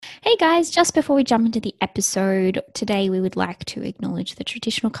Hey guys, just before we jump into the episode, today we would like to acknowledge the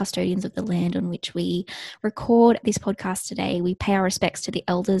traditional custodians of the land on which we record this podcast today. We pay our respects to the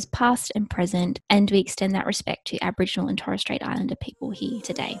elders past and present, and we extend that respect to Aboriginal and Torres Strait Islander people here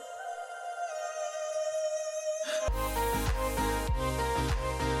today.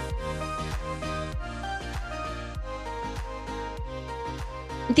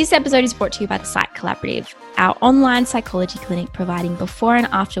 This episode is brought to you by the Psych Collaborative, our online psychology clinic providing before and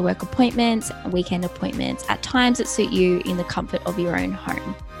after work appointments, weekend appointments at times that suit you in the comfort of your own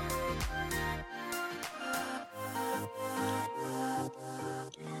home.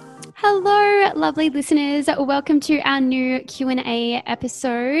 Hello, lovely listeners. Welcome to our new Q&A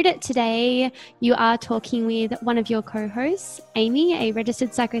episode. Today, you are talking with one of your co-hosts, Amy, a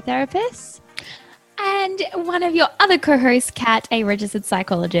registered psychotherapist. And one of your other co-hosts, Kat, a registered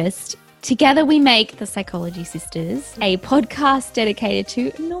psychologist. Together we make the Psychology Sisters, a podcast dedicated to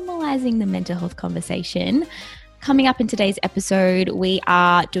normalizing the mental health conversation. Coming up in today's episode, we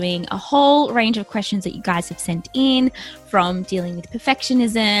are doing a whole range of questions that you guys have sent in, from dealing with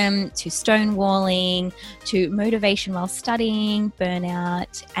perfectionism to stonewalling to motivation while studying,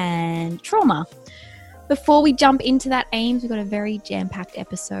 burnout and trauma. Before we jump into that, Ames, we've got a very jam-packed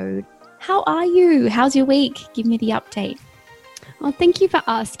episode. How are you? How's your week? Give me the update. Well, thank you for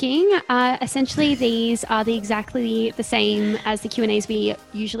asking. Essentially, these are exactly the same as the Q&As we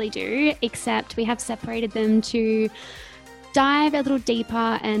usually do, except we have separated them to dive a little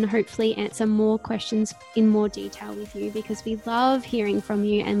deeper and hopefully answer more questions in more detail with you, because we love hearing from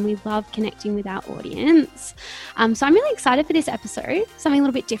you and we love connecting with our audience. So I'm really excited for this episode, something a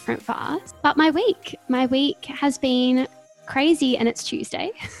little bit different for us. But my week has been crazy, and it's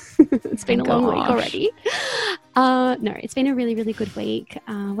Tuesday. It's been a long week already. No, it's been a really, really good week.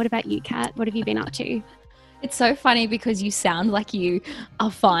 What about you, Kat? What have you been up to? It's so funny because you sound like you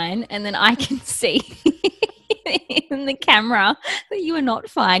are fine, and then I can see in the camera that you are not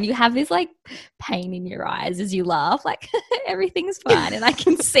fine. You have this like pain in your eyes as you laugh, like everything's fine, and I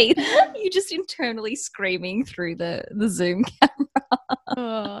can see you just internally screaming through the Zoom camera.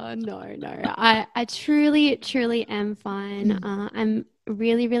 Oh, no. I truly am fine. I'm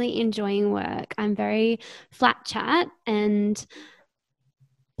really, really enjoying work. I'm very flat chat and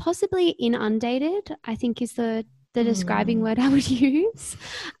possibly inundated, I think is the describing word I would use.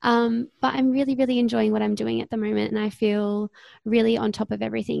 But I'm really, really enjoying what I'm doing at the moment, and I feel really on top of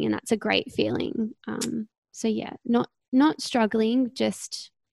everything, and that's a great feeling. So yeah, not struggling,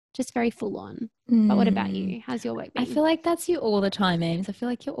 just very full on. But what about you? How's your work been? I feel like that's you all the time, Ames. I feel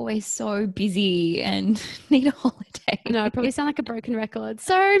like you're always so busy and need a holiday. No, I probably sound like a broken record.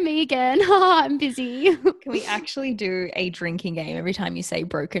 So me again. I'm busy. Can we actually do a drinking game every time you say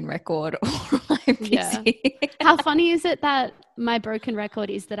broken record or I'm busy? Yeah. How funny is it that my broken record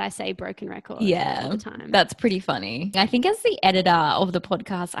is that I say broken record all the time? That's pretty funny. I think as the editor of the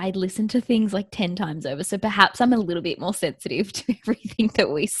podcast, I listen to things like 10 times over. So perhaps I'm a little bit more sensitive to everything that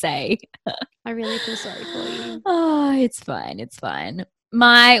we say. I really feel sorry for you. Oh, it's fine. It's fine.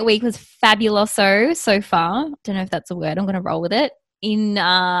 My week was fabuloso so far. Don't know if that's a word. I'm going to roll with it. In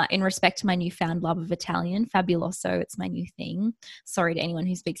respect to my newfound love of Italian, fabuloso, it's my new thing. Sorry to anyone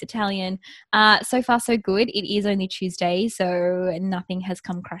who speaks Italian. So far, so good. It is only Tuesday, so nothing has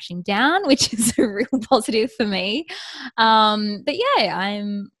come crashing down, which is a real positive for me. But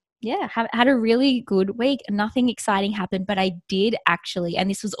yeah, had a really good week. Nothing exciting happened, but I did actually, and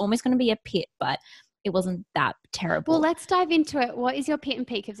this was almost going to be a pit, but it wasn't that terrible. Well, let's dive into it. What is your pit and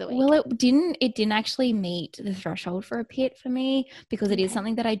peak of the week? Well, it didn't actually meet the threshold for a pit for me, because it is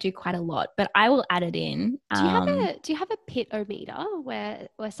something that I do quite a lot, but I will add it in. Do you have a pit-o-meter where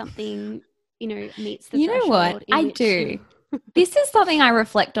something, meets the threshold? You know what? I do. This is something I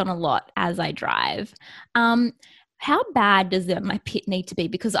reflect on a lot as I drive. How bad does my pit need to be?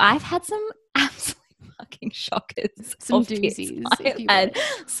 Because I've had some absolute fucking shockers. Some doozies. I've had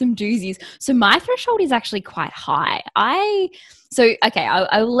some doozies. So my threshold is actually quite high. I'll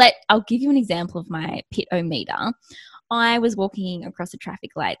give you an example of my pit-o-meter. I was walking across the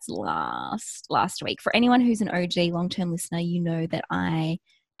traffic lights last week. For anyone who's an OG long-term listener, you know that I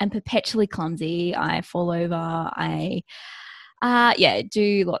am perpetually clumsy. I fall over. I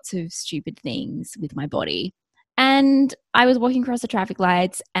do lots of stupid things with my body. And I was walking across the traffic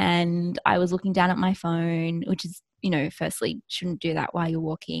lights and I was looking down at my phone, which is, firstly, shouldn't do that while you're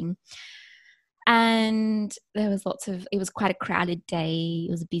walking. And there was it was quite a crowded day.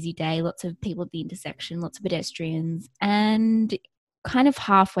 It was a busy day, lots of people at the intersection, lots of pedestrians. And kind of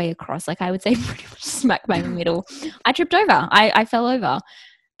halfway across, like I would say pretty much smack bang in the middle, I tripped over. I fell over.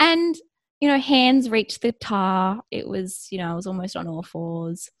 And hands reached the tar. It was, I was almost on all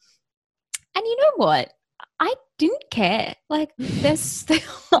fours. And you know what? I didn't care. Like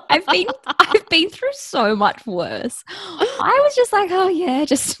I've been through so much worse. I was just like, oh yeah,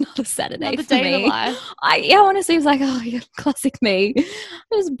 just another Saturday Another for day me. in the life. Honestly, it was like, oh yeah, classic me.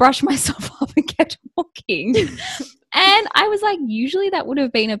 I just brushed myself up and kept walking. And I was like, usually that would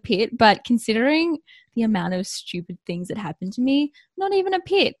have been a pit, but considering the amount of stupid things that happened to me, not even a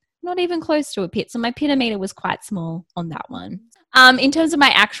pit, not even close to a pit. So my pitometer was quite small on that one. In terms of my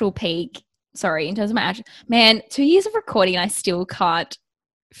actual peak, man, 2 years of recording, I still can't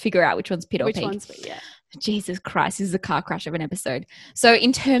figure out which one's pit or Which peak. one's, yeah. Jesus Christ, this is a car crash of an episode. So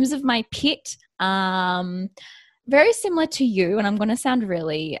in terms of my pit, very similar to you, and I'm going to sound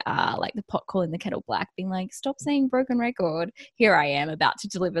really like the pot calling the kettle black, being like, stop saying broken record. Here I am about to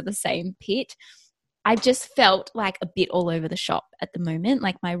deliver the same pit. I just felt like a bit all over the shop at the moment.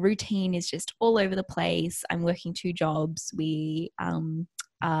 Like my routine is just all over the place. I'm working 2 jobs.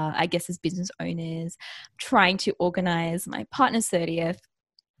 I guess as business owners, trying to organize my partner's 30th.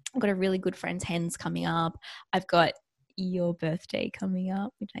 I've got a really good friend's hens coming up. I've got your birthday coming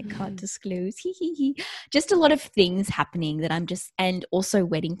up, which I can't disclose. Just a lot of things happening that and also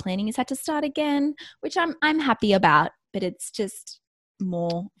wedding planning has had to start again, which I'm happy about, but it's just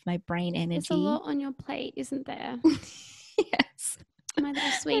more of my brain energy. There's a lot on your plate, isn't there? Yes. My little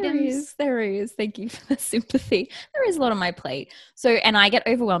sweetums. There is. Thank you for the sympathy. There is a lot on my plate. So, and I get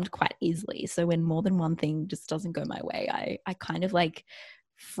overwhelmed quite easily. So when more than one thing just doesn't go my way, I kind of like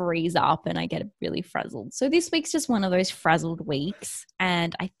freeze up and I get really frazzled. So this week's just one of those frazzled weeks.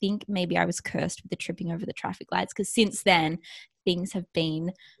 And I think maybe I was cursed with the tripping over the traffic lights, because since then things have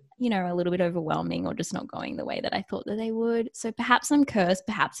been, a little bit overwhelming or just not going the way that I thought that they would. So perhaps I'm cursed.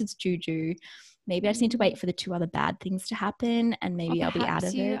 Perhaps it's juju. Maybe I just need to wait for the 2 other bad things to happen and maybe I'll be out of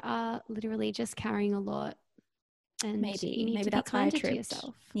it. You are literally just carrying a lot. And maybe that's why I tripped. To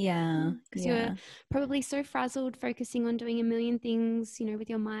yourself. Yeah. Because you're probably so frazzled focusing on doing a million things,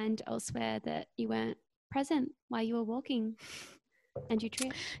 with your mind elsewhere, that you weren't present while you were walking and you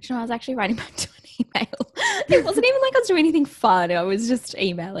tripped. I was actually writing back to an email. It wasn't even like I was doing anything fun. I was just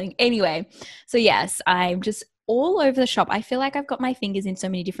emailing. Anyway, so yes, I'm just all over the shop. I feel like I've got my fingers in so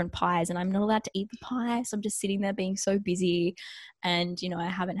many different pies and I'm not allowed to eat the pie. So I'm just sitting there being so busy and, I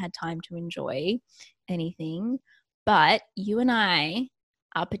haven't had time to enjoy anything. But you and I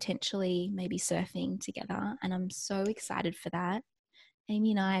are potentially maybe surfing together and I'm so excited for that.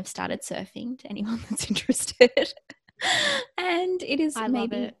 Amy and I have started surfing, to anyone that's interested. And it is I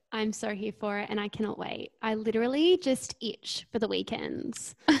love it. I'm so here for it and I cannot wait. I literally just itch for the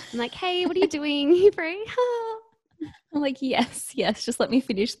weekends. I'm like, hey, what are you doing? Are you free? I'm like, yes, just let me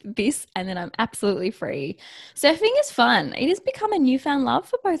finish this and then I'm absolutely free. Surfing is fun. It has become a newfound love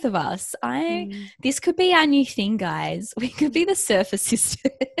for both of us. This could be our new thing, guys. We could be the surfer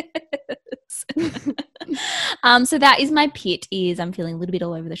sisters. So that is my pit, is I'm feeling a little bit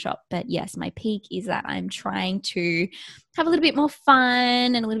all over the shop. But yes, my peak is that I'm trying to have a little bit more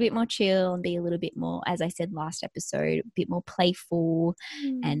fun and a little bit more chill and be a little bit more, as I said last episode, a bit more playful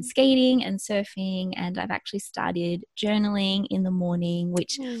and skating and surfing. And I've actually started journaling in the morning,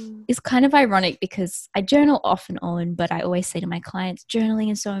 which is kind of ironic because I journal off and on, but I always say to my clients,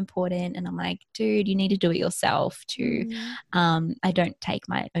 journaling is so important. And I'm like, dude, you need to do it yourself too. I don't take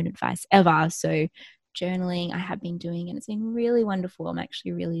my own advice ever. So journaling I have been doing and it's been really wonderful. I'm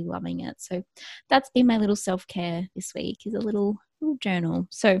actually really loving it. So that's been my little self-care this week, is a little journal.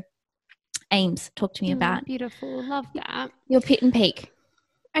 So Ames, talk to me about beautiful. Love that. Your pit and peak.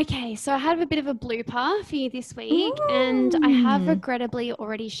 Okay, so I have a bit of a blooper for you this week and I have regrettably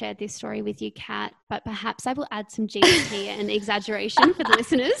already shared this story with you, Kat, but perhaps I will add some GT and exaggeration for the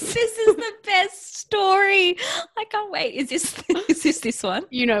listeners. This is the best story. I can't wait. Is this one?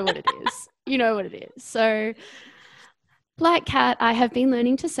 You know what it is. So like Kat, I have been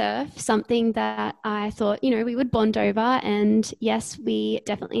learning to surf, something that I thought, we would bond over. And yes, we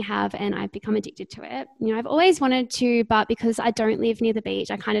definitely have. And I've become addicted to it. I've always wanted to, but because I don't live near the beach,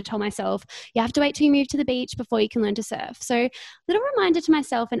 I kind of told myself, you have to wait till you move to the beach before you can learn to surf. So little reminder to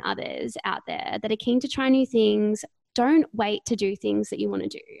myself and others out there that are keen to try new things. Don't wait to do things that you want to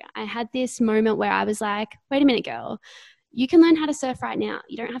do. I had this moment where I was like, wait a minute, girl. You can learn how to surf right now.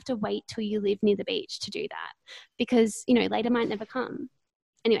 You don't have to wait till you live near the beach to do that because, later might never come.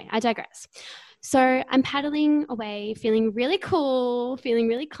 Anyway, I digress. So I'm paddling away, feeling really cool, feeling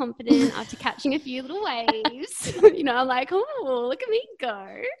really confident after catching a few little waves. I'm like, oh, look at me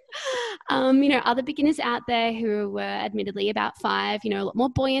go. Other beginners out there who were admittedly about 5, a lot more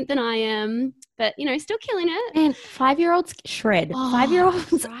buoyant than I am, but, still killing it. And 5-year-olds shred.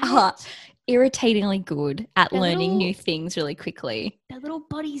 5-year-olds are irritatingly good at Their learning little- new things really quickly. Their little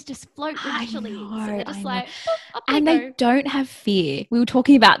bodies just float naturally. So they're just I know. like, "Boop, up And they they go." don't have fear. We were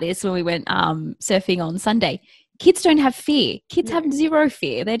talking about this when we went surfing on Sunday. Kids don't have fear. Kids No. have zero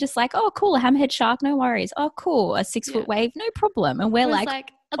fear. They're just like, oh, cool, a hammerhead shark, no worries. Oh, cool, a 6-foot wave, no problem. And we're Whereas,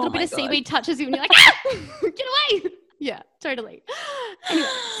 like, a little oh bit my of God. seaweed touches you and you're like, ah, get away. Yeah, totally. Anyway,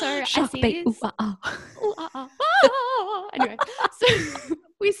 so Shark I see bait. this. Ooh, Ooh, anyway, so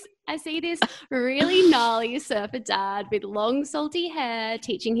I see this really gnarly surfer dad with long salty hair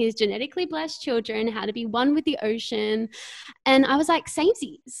teaching his genetically blessed children how to be one with the ocean. And I was like,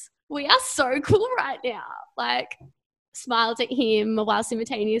 samesies, we are so cool right now. Like, smiled at him while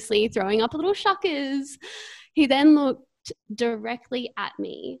simultaneously throwing up a little shuckers. He then looked directly at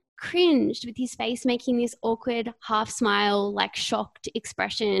me, cringed with his face making this awkward half smile, like shocked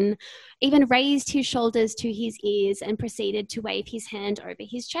expression, even raised his shoulders to his ears and proceeded to wave his hand over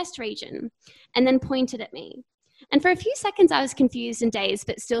his chest region and then pointed at me. And for a few seconds I was confused and dazed,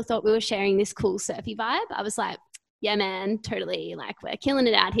 but still thought we were sharing this cool surfy vibe. I was like, yeah, man, totally. Like, we're killing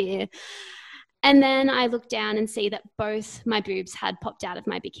it out here. And then I looked down and see that both my boobs had popped out of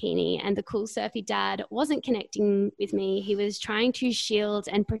my bikini, and the cool surfy dad wasn't connecting with me. He was trying to shield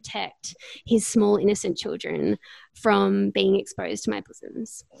and protect his small innocent children from being exposed to my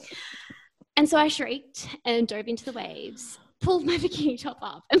bosoms. And so I shrieked and dove into the waves, pulled my bikini top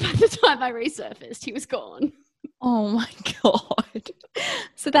up, and by the time I resurfaced, he was gone. Oh my God.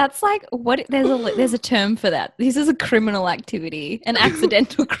 So that's like what there's a term for that. This is a criminal activity, an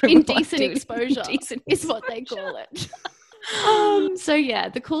accidental criminal Indecent activity. exposure Indecent is what they call it. So yeah,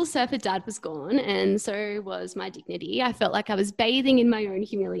 the cool surfer dad was gone, and so was my dignity. I felt like I was bathing in my own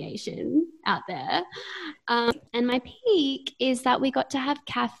humiliation out there. And my peak is that we got to have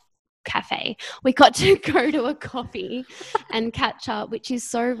cafe. We got to go to a coffee and catch up, which is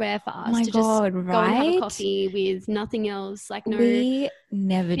so rare for us My to God, just go and have a right? coffee with nothing else, like no We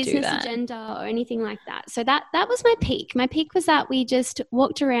never do business that. agenda or anything like that. So that was my peak. My peak was that we just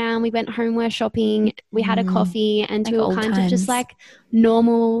walked around, we went homeware shopping, we had a coffee, and Like we were old kind of just times. like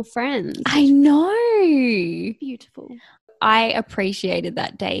normal friends. I know. Beautiful. I appreciated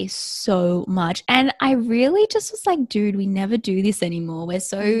that day so much. And I really just was like, dude, we never do this anymore. We're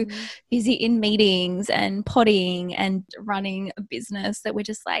so busy in meetings and potting and running a business that we're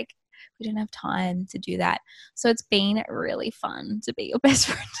just like, we don't have time to do that. So it's been really fun to be your best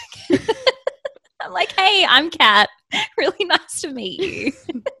friend again. I'm like, hey, I'm Kat. Really nice to meet you.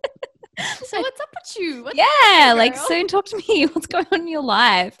 So what's up with you? Like soon talk to me. What's going on in your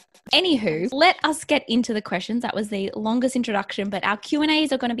life? Anywho, let us get into the questions. That was the longest introduction, but our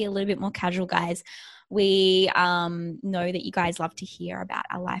Q&As are going to be a little bit more casual, guys. We know that you guys love to hear about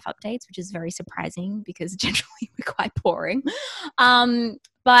our life updates, which is very surprising because generally we're quite boring.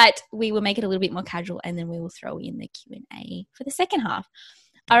 But we will make it a little bit more casual, and then we will throw in the Q&A for the second half.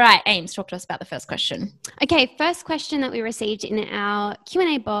 All right, Ames, talk to us about the first question. Okay, first question that we received in our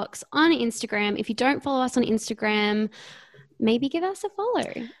Q&A box on Instagram. If you don't follow us on Instagram, maybe give us a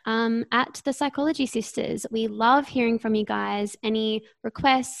follow at The Psychology Sisters. We love hearing from you guys. Any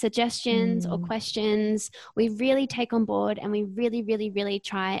requests, suggestions, or questions, we really take on board, and we really, really, really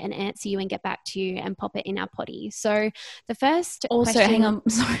try and answer you and get back to you and pop it in our potty. So the first also, question... hang on,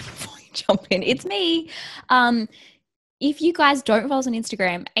 sorry, before you jump in, it's me. If you guys don't follow us on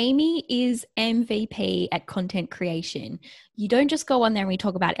Instagram, Amy is MVP at content creation. You don't just go on there and we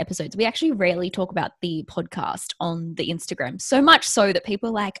talk about episodes. We actually rarely talk about the podcast on the Instagram. So much so that people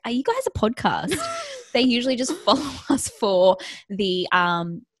are like, are you guys a podcast? They usually just follow us for the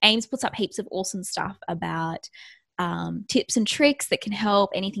Ames puts up heaps of awesome stuff about tips and tricks that can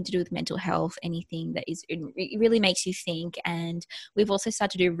help, anything to do with mental health, anything that is, it really makes you think. And we've also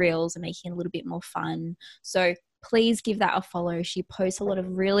started to do reels and making it a little bit more fun. So please give that a follow. She posts a lot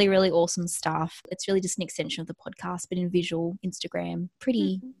of really, really awesome stuff. It's really just an extension of the podcast, but in visual Instagram,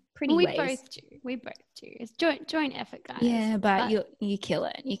 pretty we ways. We both do. It's joint effort, guys. Yeah, but you kill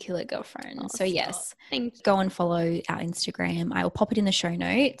it. You kill it, girlfriend. Oh, so yes, thank you. Go and follow our Instagram. I will pop it in the show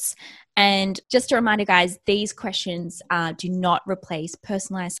notes. And just a reminder, guys, these questions do not replace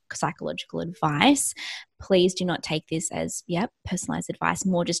personalized psychological advice. Please do not take this as, personalized advice,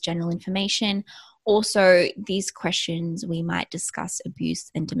 more just general information. Also, these questions, we might discuss abuse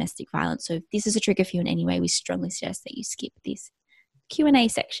and domestic violence. So if this is a trigger for you in any way, we strongly suggest that you skip this Q&A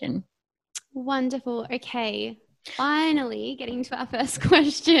section. Wonderful. Okay. Finally, getting to our first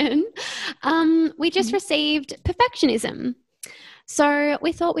question. We just received perfectionism. So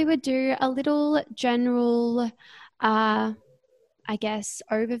we thought we would do a little general, I guess,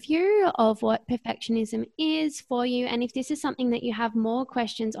 overview of what perfectionism is for you. And if this is something that you have more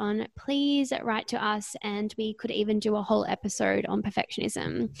questions on, please write to us and we could even do a whole episode on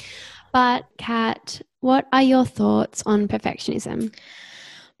perfectionism. But Kat, what are your thoughts on perfectionism?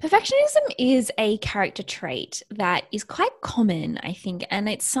 Perfectionism is a character trait that is quite common, I think, and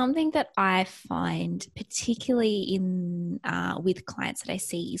it's something that I find particularly in with clients that I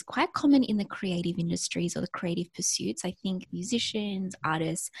see is quite common in the creative industries or the creative pursuits. I think musicians,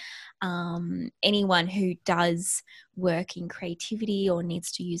 artists, anyone who does work in creativity or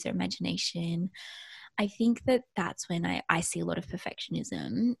needs to use their imagination, I think that that's when I see a lot of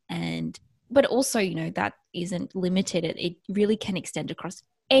perfectionism. And but also, that isn't limited. It really can extend across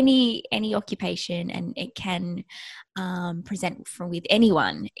any occupation, and it can present with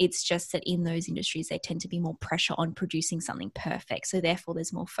anyone. It's just that in those industries they tend to be more pressure on producing something perfect, so therefore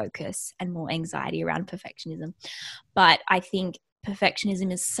there's more focus and more anxiety around perfectionism. But I think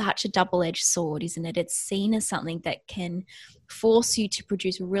perfectionism is such a double-edged sword, isn't it? It's seen as something that can force you to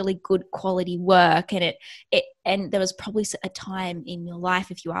produce really good quality work, and and there was probably a time in your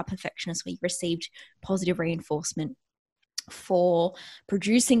life, if you are a perfectionist, where you received positive reinforcement for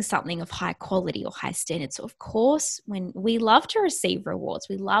producing something of high quality or high standards. So of course, when we love to receive rewards,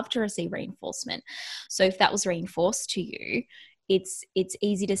 we love to receive reinforcement. So if that was reinforced to you, it's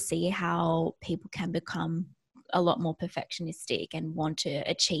easy to see how people can become a lot more perfectionistic and want to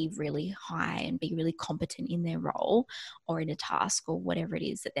achieve really high and be really competent in their role or in a task or whatever it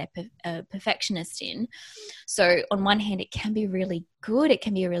is that they're a perfectionist in. So on one hand, it can be really good. It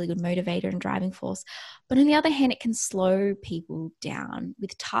can be a really good motivator and driving force. But on the other hand, it can slow people down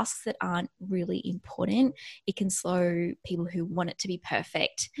with tasks that aren't really important. It can slow people who want it to be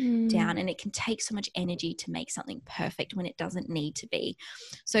perfect down, and it can take so much energy to make something perfect when it doesn't need to be.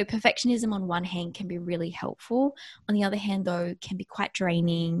 So perfectionism on one hand can be really helpful. On the other hand, though, can be quite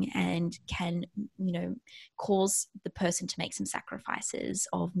draining and can, cause the person to make some sacrifices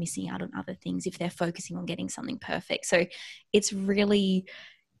of missing out on other things if they're focusing on getting something perfect. So it's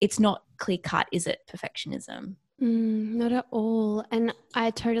not clear cut, is it, perfectionism? Not at all. And I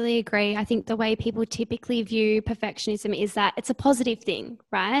totally agree. I think the way people typically view perfectionism is that it's a positive thing,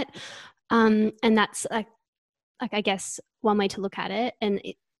 right? And that's like I guess one way to look at it. And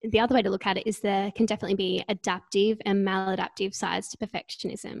the other way to look at it is there can definitely be adaptive and maladaptive sides to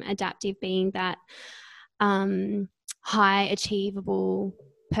perfectionism. Adaptive being that high achievable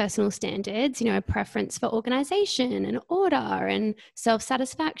personal standards, a preference for organization and order and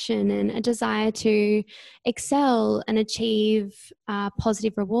self-satisfaction and a desire to excel and achieve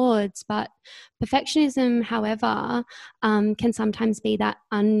positive rewards. But perfectionism, however, can sometimes be that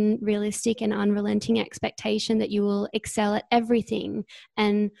unrealistic and unrelenting expectation that you will excel at everything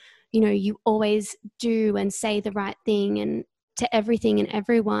and you always do and say the right thing and to everything and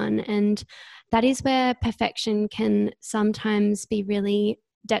everyone. And that is where perfection can sometimes be really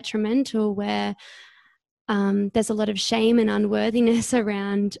detrimental, where there's a lot of shame and unworthiness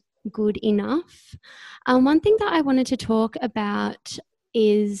around good enough. One thing that I wanted to talk about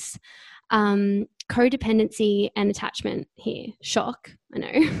is codependency and attachment here. Shock, I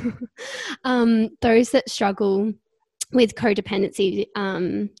know. Those that struggle with codependency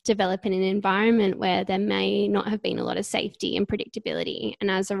develop in an environment where there may not have been a lot of safety and predictability. And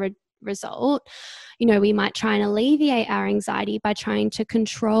as a result, we might try and alleviate our anxiety by trying to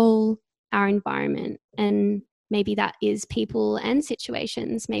control our environment. And maybe that is people and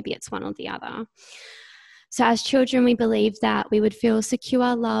situations. Maybe it's one or the other. So as children, we believed that we would feel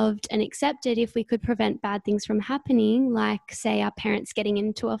secure, loved, and accepted if we could prevent bad things from happening, like, say, our parents getting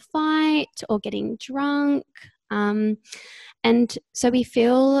into a fight or getting drunk. And so we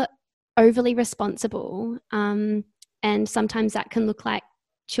feel overly responsible. And sometimes that can look like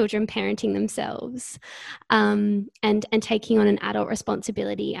children parenting themselves and taking on an adult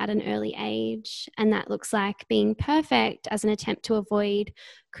responsibility at an early age. And that looks like being perfect as an attempt to avoid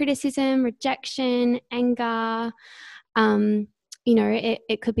criticism, rejection, anger.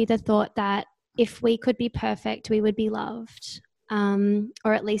 It could be the thought that if we could be perfect, we would be loved.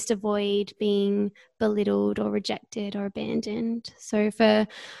 Or at least avoid being belittled or rejected or abandoned. So for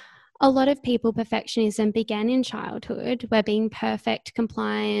a lot of people, perfectionism began in childhood, where being perfect,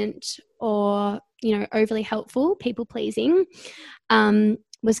 compliant, or overly helpful, people-pleasing,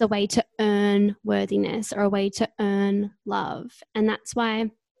 was a way to earn worthiness or a way to earn love. And that's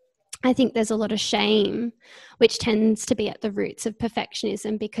why I think there's a lot of shame, which tends to be at the roots of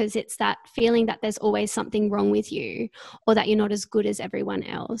perfectionism, because it's that feeling that there's always something wrong with you, or that you're not as good as everyone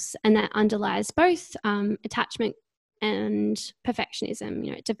else. And that underlies both attachment, and perfectionism.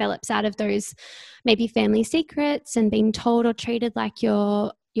 You know, it develops out of those maybe family secrets and being told or treated like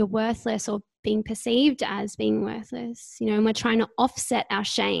you're worthless or being perceived as being worthless, you know, and we're trying to offset our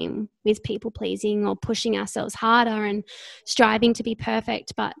shame with people pleasing or pushing ourselves harder and striving to be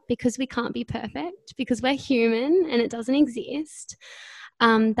perfect. But because we can't be perfect, because we're human and it doesn't exist,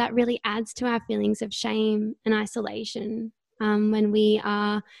 that really adds to our feelings of shame and isolation when we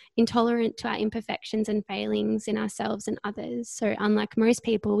are intolerant to our imperfections and failings in ourselves and others. So unlike most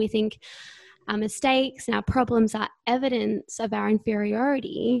people, we think our mistakes and our problems are evidence of our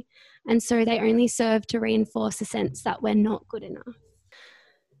inferiority, and so they only serve to reinforce a sense that we're not good enough.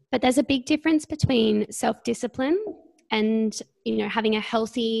 But there's a big difference between self-discipline and, you know, having a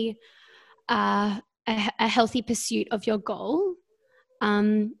healthy pursuit of your goal,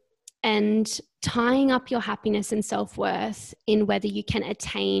 and tying up your happiness and self-worth in whether you can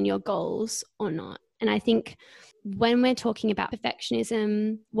attain your goals or not. And I think when we're talking about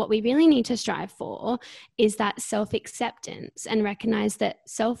perfectionism, what we really need to strive for is that self-acceptance and recognize that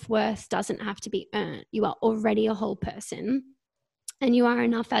self-worth doesn't have to be earned. You are already a whole person and you are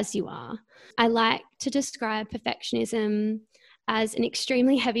enough as you are. I like to describe perfectionism as an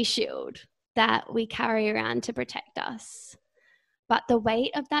extremely heavy shield that we carry around to protect us. But the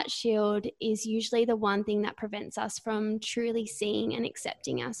weight of that shield is usually the one thing that prevents us from truly seeing and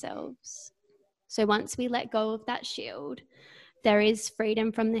accepting ourselves. So once we let go of that shield, there is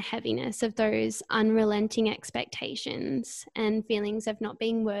freedom from the heaviness of those unrelenting expectations and feelings of not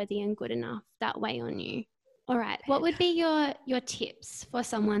being worthy and good enough that weigh on you. All right. What would be your tips for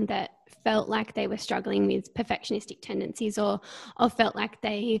someone that felt like they were struggling with perfectionistic tendencies or felt like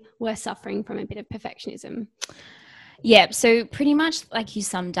they were suffering from a bit of perfectionism? Yeah, so pretty much like you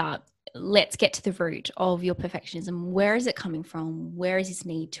summed up, let's get to the root of your perfectionism. Where is it coming from? Where is this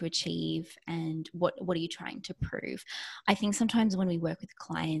need to achieve? And what are you trying to prove? I think sometimes when we work with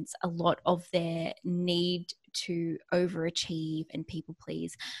clients, a lot of their need to overachieve and people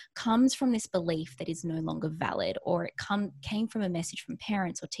please comes from this belief that is no longer valid, or it came from a message from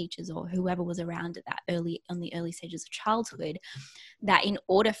parents or teachers or whoever was around at that on the early stages of childhood, that in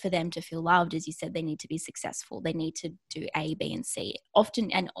order for them to feel loved, as you said, they need to be successful. They need to do A, B, and C.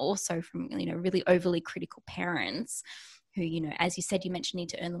 Often, and also from, you know, really overly critical parents who, you know, as you said, you mentioned need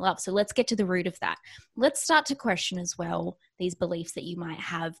to earn the love. So let's get to the root of that. Let's start to question as well these beliefs that you might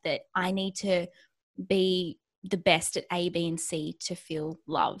have that I need to be the best at A, B, and C to feel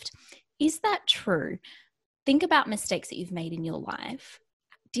loved. Is that true? Think about mistakes that you've made in your life.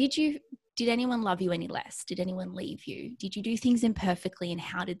 Did anyone love you any less? Did anyone leave you? Did you do things imperfectly, and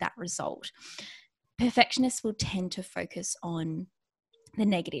how did that result? Perfectionists will tend to focus on the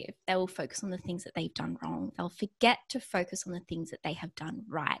negative. They will focus on the things that they've done wrong. They'll forget to focus on the things that they have done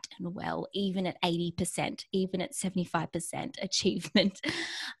right and well, even at 80%, even at 75% achievement.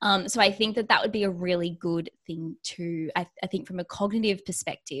 So I think that would be a really good thing to, I think from a cognitive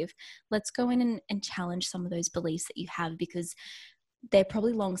perspective, let's go in and challenge some of those beliefs that you have, because they're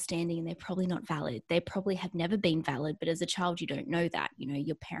probably long-standing and they're probably not valid. They probably have never been valid, but as a child, you don't know that. You know,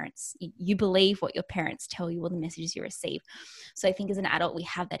 your parents, you believe what your parents tell you or the messages you receive. So I think as an adult, we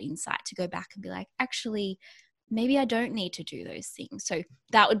have that insight to go back and be like, actually, maybe I don't need to do those things. So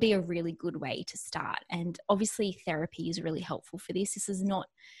that would be a really good way to start. And obviously therapy is really helpful for this. This is not,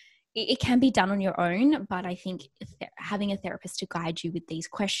 it can be done on your own, but I think having a therapist to guide you with these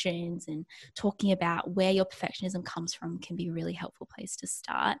questions and talking about where your perfectionism comes from can be a really helpful place to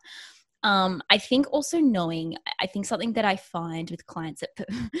start. I think also I think something that I find with clients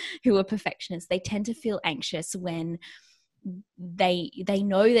who are perfectionists, they tend to feel anxious when they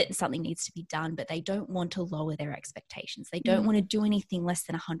know that something needs to be done, but they don't want to lower their expectations. They don't want to do anything less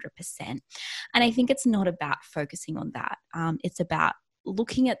than 100%. And I think it's not about focusing on that. It's about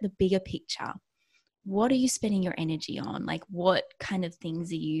looking at the bigger picture. What are you spending your energy on? Like, what kind of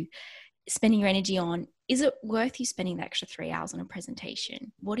things are you spending your energy on? Is it worth you spending the extra 3 hours on a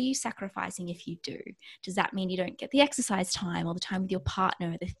presentation? What are you sacrificing if you do? Does that mean you don't get the exercise time or the time with your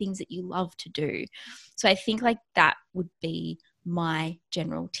partner, the things that you love to do? So I think like that would be my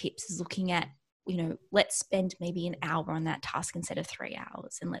general tips, is looking at, you know, let's spend maybe an hour on that task instead of 3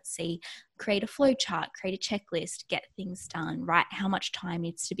 hours. And let's see, create a flow chart, create a checklist, get things done, write how much time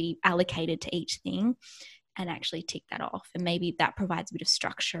needs to be allocated to each thing, and actually tick that off. And maybe that provides a bit of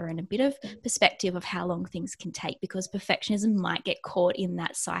structure and a bit of perspective of how long things can take, because perfectionism might get caught in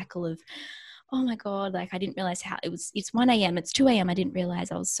that cycle of, oh my God, like I didn't realize it's 1 a.m., it's 2 a.m. I didn't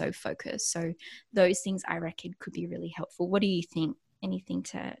realize I was so focused. So those things I reckon could be really helpful. What do you think? Anything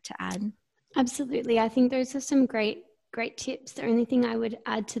to add? Absolutely. I think those are some great great tips. The only thing I would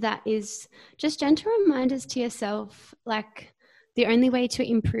add to that is just gentle reminders to yourself. Like, the only way to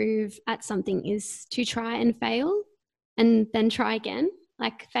improve at something is to try and fail and then try again.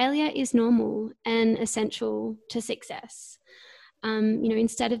 Like, failure is normal and essential to success.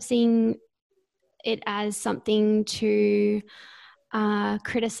 Instead of seeing it as something to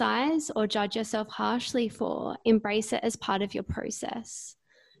criticize or judge yourself harshly for, embrace it as part of your process.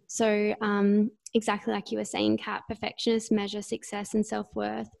 So, exactly like you were saying, Kat, perfectionists measure success and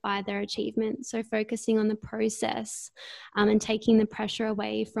self-worth by their achievement. So focusing on the process and taking the pressure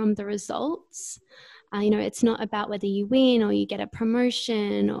away from the results. It's not about whether you win or you get a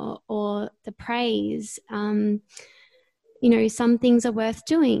promotion or the praise. Some things are worth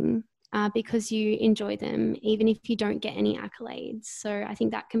doing because you enjoy them, even if you don't get any accolades. So I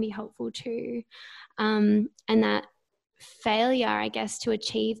think that can be helpful too. And that failure, I guess, to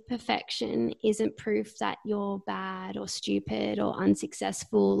achieve perfection isn't proof that you're bad or stupid or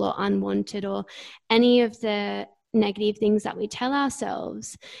unsuccessful or unwanted or any of the negative things that we tell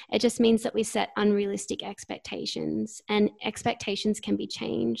ourselves. It just means that we set unrealistic expectations, and expectations can be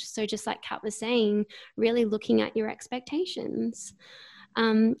changed. So just like Kat was saying, really looking at your expectations.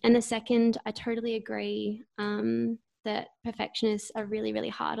 And the second, I totally agree that perfectionists are really, really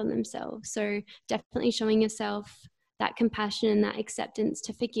hard on themselves. So definitely showing yourself that compassion and that acceptance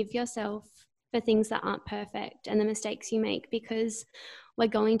to forgive yourself for things that aren't perfect and the mistakes you make, because we're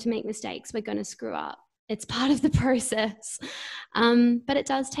going to make mistakes. We're going to screw up. It's part of the process. But it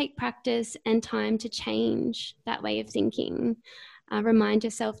does take practice and time to change that way of thinking. Remind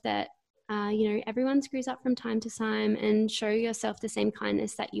yourself that everyone screws up from time to time, and show yourself the same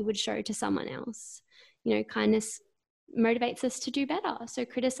kindness that you would show to someone else. Kindness motivates us to do better. So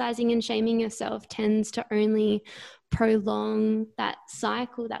criticizing and shaming yourself tends to only prolong that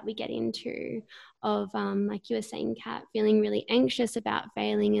cycle that we get into of, like you were saying, Kat, feeling really anxious about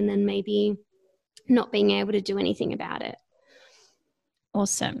failing and then maybe not being able to do anything about it.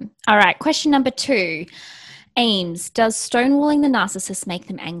 Awesome. All right. Question number 2. Ames, does stonewalling the narcissist make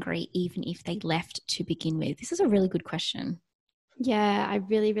them angry even if they left to begin with? This is a really good question. Yeah, I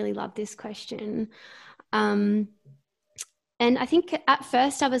really, really love this question. And I think at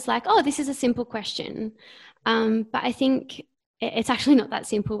first I was like, oh, this is a simple question. But I think it's actually not that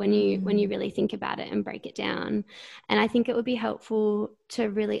simple when you really think about it and break it down. And I think it would be helpful to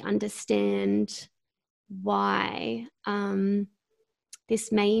really understand why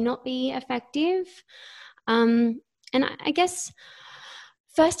this may not be effective. And I guess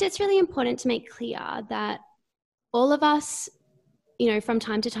first, it's really important to make clear that all of us, from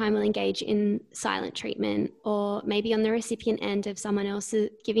time to time will engage in silent treatment, or maybe on the recipient end of someone else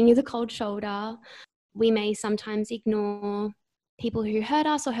giving you the cold shoulder. We may sometimes ignore people who hurt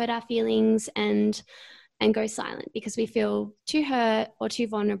us or hurt our feelings and go silent because we feel too hurt or too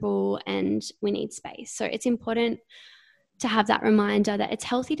vulnerable and we need space. So it's important to have that reminder that it's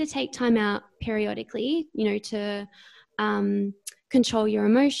healthy to take time out periodically, to control your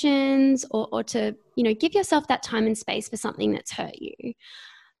emotions or to, give yourself that time and space for something that's hurt you.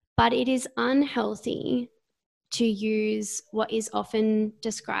 But it is unhealthy to use what is often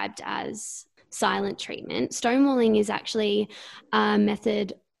described as silent treatment. Stonewalling is actually a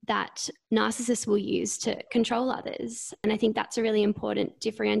method that narcissists will use to control others. And I think that's a really important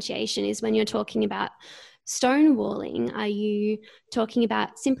differentiation, is when you're talking about stonewalling, are you talking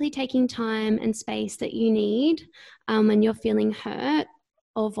about simply taking time and space that you need when you're feeling hurt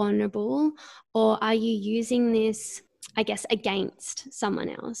or vulnerable? Or are you using this, I guess, against someone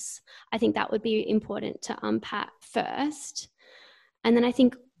else? I think that would be important to unpack first. And then I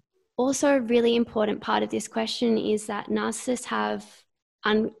think also a really important part of this question is that narcissists have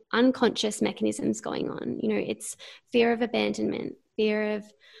unconscious mechanisms going on. It's fear of abandonment, fear of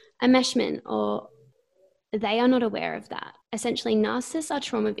enmeshment, or they are not aware of that. Essentially, narcissists are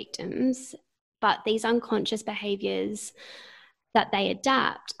trauma victims, but these unconscious behaviors that they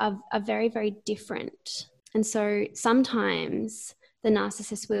adapt are very, very different. And so sometimes the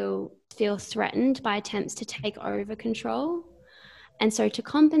narcissist will feel threatened by attempts to take over control. And so to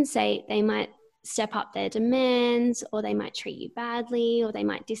compensate, they might step up their demands, or they might treat you badly, or they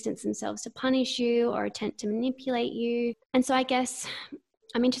might distance themselves to punish you or attempt to manipulate you. And so I guess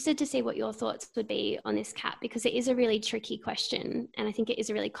I'm interested to see what your thoughts would be on this, Kat, because it is a really tricky question. And I think it is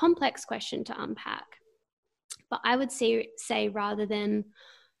a really complex question to unpack. But I would say rather than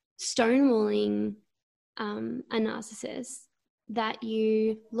stonewalling a narcissist, that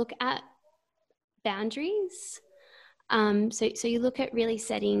you look at boundaries. So you look at really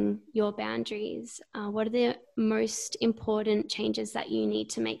setting your boundaries. What are the most important changes that you need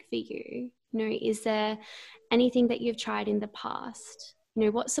to make for you? Is there anything that you've tried in the past?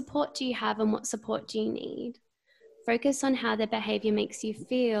 What support do you have and what support do you need? Focus on how their behavior makes you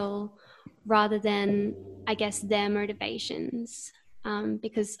feel rather than, I guess, their motivations.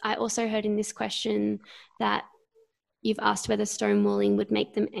 Because I also heard in this question that you've asked whether stonewalling would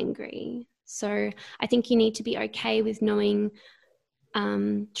make them angry. So I think you need to be okay with knowing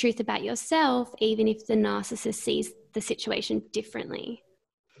truth about yourself, even if the narcissist sees the situation differently.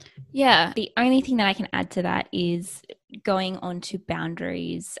 Yeah, the only thing that I can add to that is going on to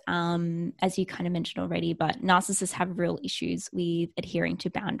boundaries, as you kind of mentioned already, but narcissists have real issues with adhering to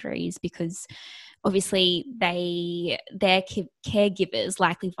boundaries because obviously their caregivers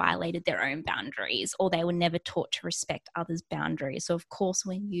likely violated their own boundaries, or they were never taught to respect others' boundaries. So of course,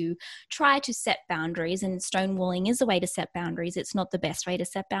 when you try to set boundaries, and stonewalling is a way to set boundaries, it's not the best way to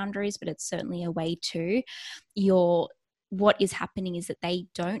set boundaries, but it's certainly a way to. What is happening is that they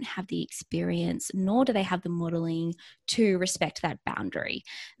don't have the experience, nor do they have the modeling to respect that boundary.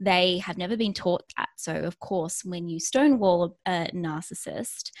 They have never been taught that. So of course, when you stonewall a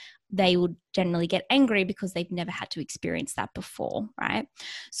narcissist, they will generally get angry because they've never had to experience that before, right?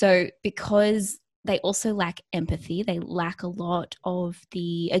 So because they also lack empathy, they lack a lot of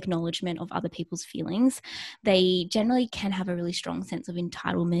the acknowledgement of other people's feelings, they generally can have a really strong sense of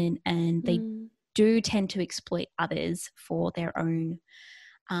entitlement, and they do tend to exploit others for their own,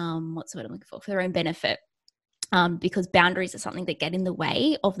 what's the word I'm looking for their own benefit. Because boundaries are something that get in the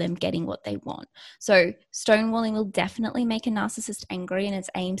way of them getting what they want. So stonewalling will definitely make a narcissist angry. And as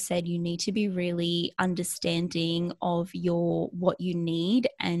Aim said, you need to be really understanding of what you need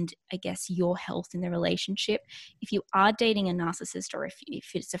and I guess your health in the relationship. If you are dating a narcissist, or if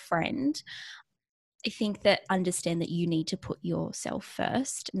it's a friend, I think that understand that you need to put yourself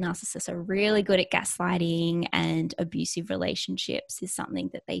first. Narcissists are really good at gaslighting, and abusive relationships is something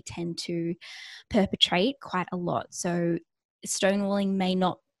that they tend to perpetrate quite a lot. So stonewalling may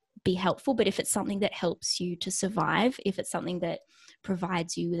not be helpful, but if it's something that helps you to survive, if it's something that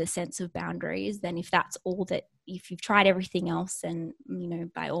provides you with a sense of boundaries, then if you've tried everything else, then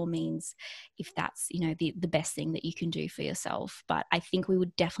by all means, if that's the best thing that you can do for yourself. But I think we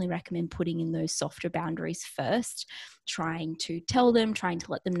would definitely recommend putting in those softer boundaries first, trying to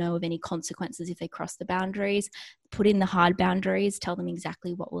let them know of any consequences if they cross the boundaries. Put in the hard boundaries, tell them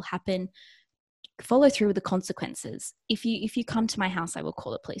exactly what will happen, follow through with the consequences. If you come to my house, I will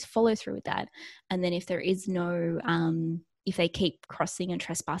call the police. Follow through with that. And then if there is no if they keep crossing and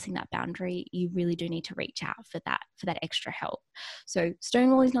trespassing that boundary, you really do need to reach out for that extra help. So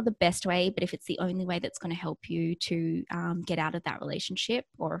stonewall is not the best way, but if it's the only way that's going to help you to get out of that relationship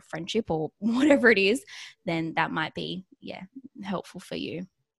or a friendship or whatever it is, then that might be helpful for you.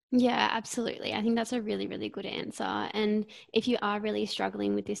 Yeah, absolutely. I think that's a really, really good answer. And if you are really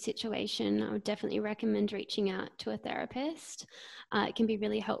struggling with this situation, I would definitely recommend reaching out to a therapist. It can be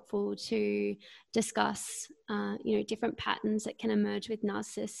really helpful to discuss, different patterns that can emerge with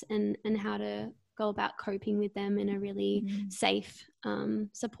narcissists and how to go about coping with them in a really safe,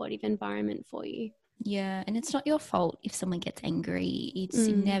 supportive environment for you. Yeah, and it's not your fault if someone gets angry. It's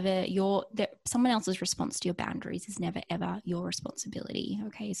never someone else's response to your boundaries is never ever your responsibility.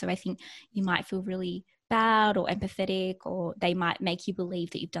 Okay, so I think you might feel really bad or empathetic, or they might make you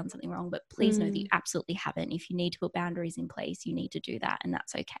believe that you've done something wrong, but please know that you absolutely haven't. If you need to put boundaries in place, you need to do that, and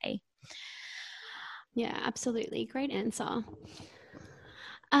that's okay. Yeah, absolutely. Great answer.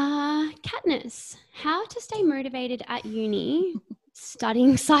 Katniss, how to stay motivated at uni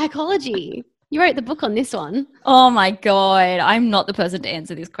studying psychology? You wrote the book on this one. Oh my God. I'm not the person to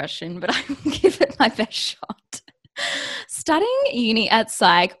answer this question, but I will give it my best shot. Studying uni at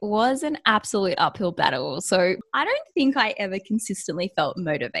psych was an absolute uphill battle. So I don't think I ever consistently felt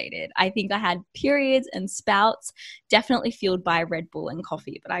motivated. I think I had periods and spouts, definitely fueled by Red Bull and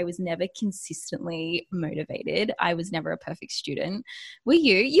coffee, but I was never consistently motivated. I was never a perfect student. Were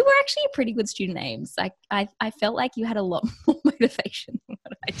you? You were actually a pretty good student, Ames. Like I felt like you had a lot more motivation than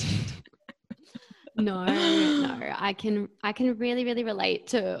what I did. No, I can really, really relate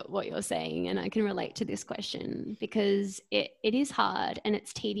to what you're saying, and I can relate to this question because it is hard and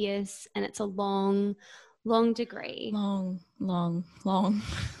it's tedious and it's a long degree. Long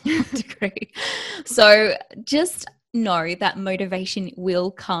degree. So just know that motivation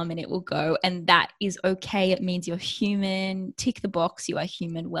will come and it will go, and that is okay. It means you're human. Tick the box, you are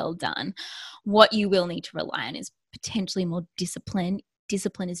human. Well done. What you will need to rely on is potentially more discipline.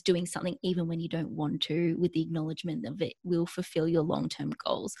 Discipline is doing something even when you don't want to, with the acknowledgement of it will fulfill your long-term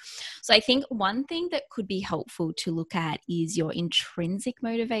goals. So I think one thing that could be helpful to look at is your intrinsic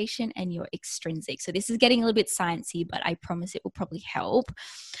motivation and your extrinsic. So this is getting a little bit sciencey, but I promise it will probably help.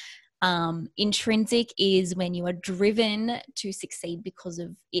 Intrinsic is when you are driven to succeed because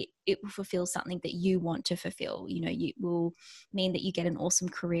of it. It will fulfill something that you want to fulfill. You will mean that you get an awesome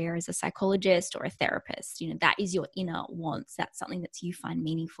career as a psychologist or a therapist. That is your inner wants. That's something that you find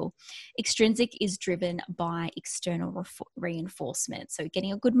meaningful. Extrinsic is driven by external reinforcement. So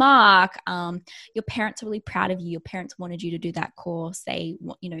getting a good mark, your parents are really proud of you. Your parents wanted you to do that course.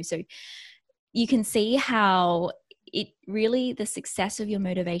 So you can see how the success of your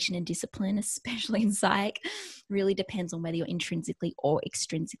motivation and discipline, especially in psych, really depends on whether you're intrinsically or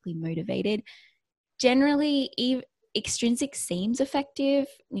extrinsically motivated. Generally, extrinsic seems effective.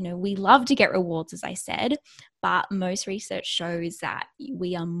 We love to get rewards, as I said, but most research shows that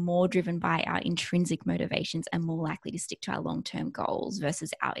we are more driven by our intrinsic motivations and more likely to stick to our long-term goals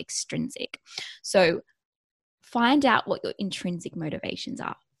versus our extrinsic. So find out what your intrinsic motivations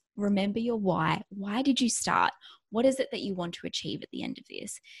are. Remember your why. Why did you start? What is it that you want to achieve at the end of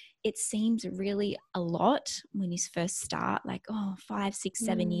this? It seems really a lot when you first start, like, 5, 6,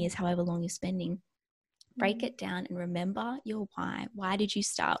 7 years, however long you're spending. Break it down and remember your why. Why did you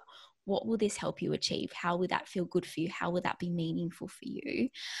start? What will this help you achieve? How will that feel good for you? How will that be meaningful for you?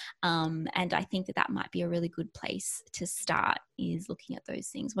 And I think that might be a really good place to start, is looking at those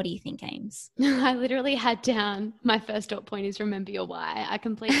things. What do you think, Ames? I literally had down, my first dot point is remember your why. I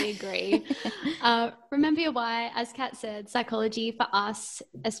completely agree. Remember your why, as Kat said, psychology for us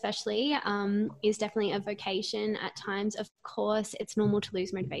especially is definitely a vocation at times. Of course, it's normal to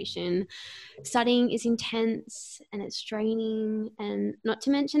lose motivation. Studying is intense and it's draining, and not to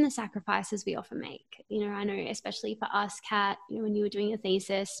mention the sacrifices we often make. I know especially for us, Kat, when you were doing your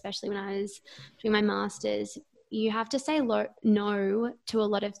thesis, especially when I was doing my master's, you have to say no to a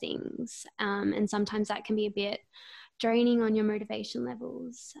lot of things. And sometimes that can be a bit draining on your motivation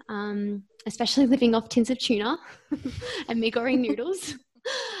levels, especially living off tins of tuna and mee-goreng noodles.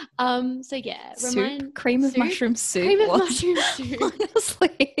 So yeah, cream of mushroom soup. Cream of mushroom soup.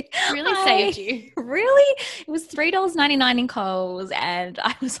 Honestly, really saved you. Really, it was $3.99 in Coles, and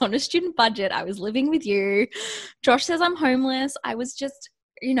I was on a student budget. I was living with you. Josh says I'm homeless. I was just,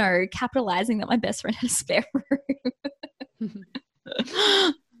 capitalizing that my best friend had a spare room.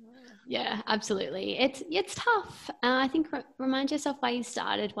 Yeah, absolutely. It's tough. I think remind yourself why you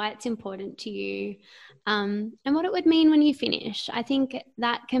started, why it's important to you, and what it would mean when you finish. I think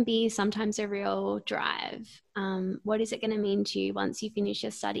that can be sometimes a real drive. What is it going to mean to you once you finish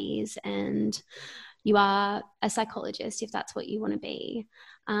your studies and you are a psychologist, if that's what you want to be?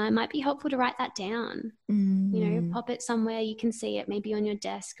 It might be helpful to write that down. Pop it somewhere you can see it, maybe on your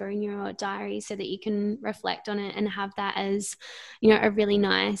desk or in your diary, so that you can reflect on it and have that as, a really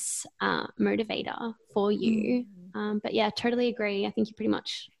nice motivator for you. But yeah, totally agree. I think you pretty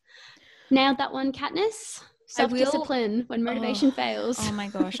much nailed that one, Katniss. Self-discipline when motivation fails. Oh my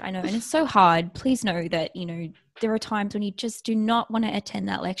gosh, I know. And it's so hard. Please know that, there are times when you just do not want to attend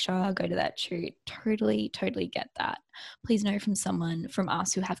that lecture or go to that shoot. Totally get that. Please know from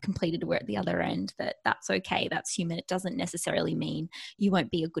us who have completed, we're at the other end, that that's okay. That's human. It doesn't necessarily mean you won't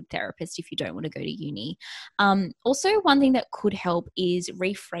be a good therapist if you don't want to go to uni. Also, one thing that could help is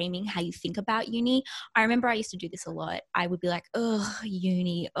reframing how you think about uni. I remember I used to do this a lot. I would be like,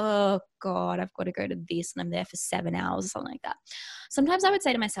 uni, oh God, I've got to go to this, and I'm there for 7 hours or something like that. Sometimes I would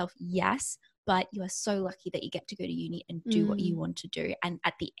say to myself, yes, but you are so lucky that you get to go to uni and do what you want to do. And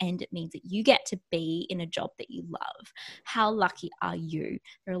at the end, it means that you get to be in a job that you love. How lucky are you?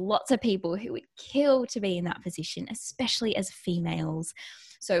 There are lots of people who would kill to be in that position, especially as females.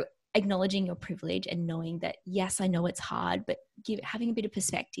 So acknowledging your privilege and knowing that, yes, I know it's hard, but having a bit of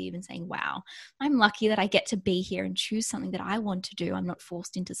perspective and saying, wow, I'm lucky that I get to be here and choose something that I want to do. I'm not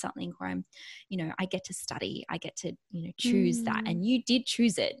forced into something where I get to study. I get to, choose that. And you did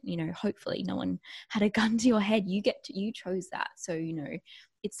choose it. Hopefully no one had a gun to your head. You chose that. So,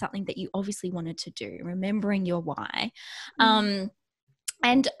 it's something that you obviously wanted to do. Remembering your why.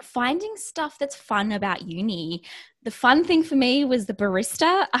 And finding stuff that's fun about uni. The fun thing for me was the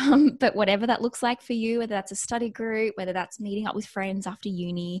barista, but whatever that looks like for you, whether that's a study group, whether that's meeting up with friends after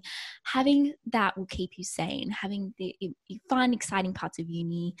uni, having that will keep you sane. Having the fun, exciting parts of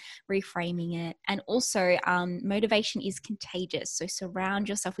uni, reframing it. And also motivation is contagious. So surround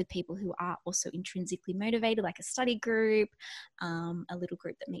yourself with people who are also intrinsically motivated, like a study group, a little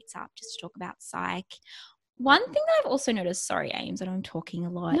group that meets up just to talk about psych. One thing that I've also noticed, sorry, Ames, I know I'm talking a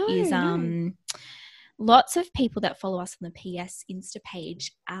lot, is lots of people that follow us on the PS Insta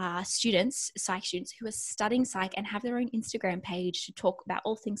page are psych students who are studying psych and have their own Instagram page to talk about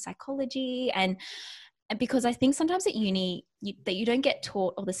all things psychology. And And because I think sometimes at uni that you don't get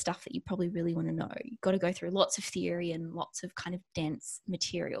taught all the stuff that you probably really want to know. You've got to go through lots of theory and lots of kind of dense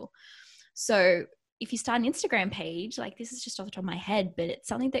material. So if you start an Instagram page, like this is just off the top of my head, but it's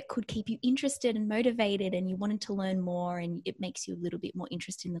something that could keep you interested and motivated and you wanted to learn more, and it makes you a little bit more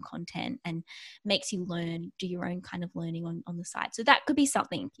interested in the content and makes you learn, do your own kind of learning on the side. So that could be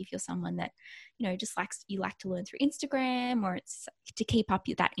something if you're someone that, you know, just you like to learn through Instagram, or it's to keep up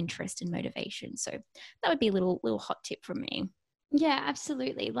that interest and motivation. So that would be a little hot tip from me. Yeah,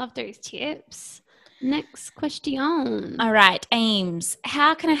 absolutely. Love those tips. Next question. All right, Ames.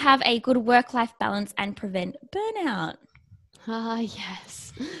 How can I have a good work-life balance and prevent burnout? Ah,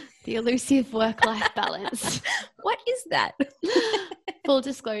 yes. The elusive work-life balance. What is that? Full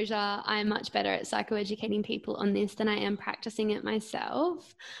disclosure, I'm much better at psychoeducating people on this than I am practicing it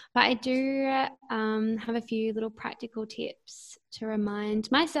myself. But I do have a few little practical tips to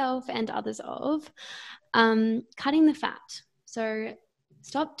remind myself and others of. Cutting the fat. So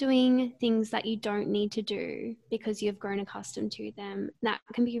stop doing things that you don't need to do because you've grown accustomed to them. That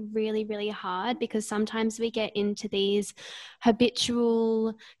can be really, really hard because sometimes we get into these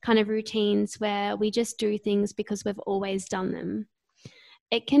habitual kind of routines where we just do things because we've always done them.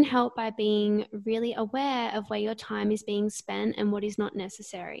 It can help by being really aware of where your time is being spent and what is not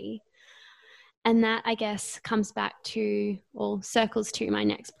necessary. And that, I guess, comes back to, or circles to my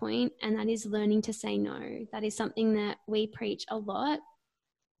next point, and that is learning to say no. That is something that we preach a lot,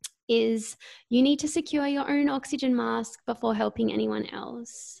 is you need to secure your own oxygen mask before helping anyone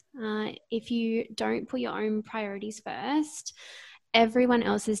else. If you don't put your own priorities first, everyone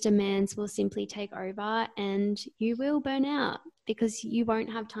else's demands will simply take over and you will burn out because you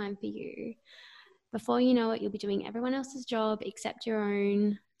won't have time for you. Before you know it, you'll be doing everyone else's job except your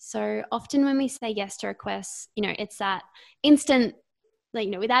own. So often when we say yes to requests, you know, it's that instant, like,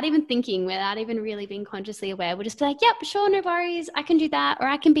 you know, without even thinking, without even really being consciously aware, we'll just be like, yep, sure, no worries, I can do that, or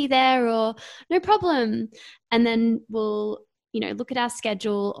I can be there, or no problem. And then we'll, you know, look at our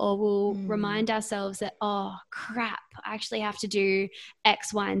schedule, or we'll remind ourselves that, oh crap, I actually have to do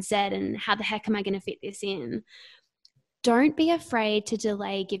X, Y, and Z, and how the heck am I going to fit this in? Don't be afraid to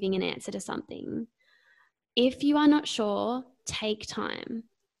delay giving an answer to something. If you are not sure, take time.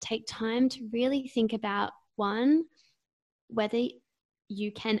 Take time to really think about, one, whether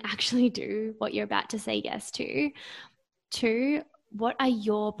you can actually do what you're about to say yes to. Two, what are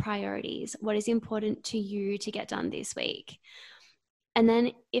your priorities? What is important to you to get done this week? And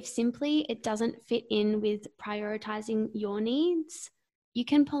then if simply it doesn't fit in with prioritizing your needs, you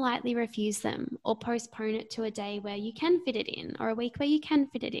can politely refuse them or postpone it to a day where you can fit it in, or a week where you can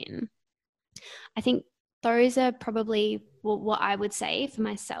fit it in. I think those are probably what I would say for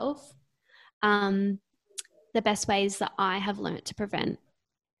myself. The best ways that I have learned to prevent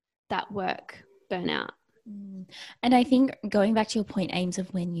that work burnout. And I think going back to your point, Ames,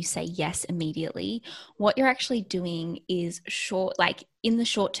 of when you say yes immediately, what you're actually doing is like in the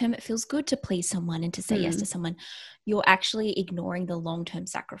short term, it feels good to please someone and to say yes to someone. You're actually ignoring the long-term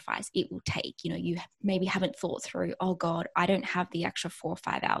sacrifice it will take. You know, you maybe haven't thought through, oh God, I don't have the extra 4 or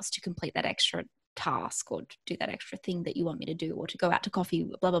 5 hours to complete that extra task or to do that extra thing that you want me to do, or to go out to coffee,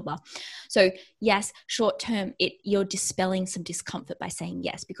 blah, blah, blah. So yes, short term, you're dispelling some discomfort by saying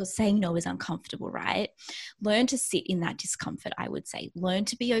yes, because saying no is uncomfortable, right? Learn to sit in that discomfort, I would say. Learn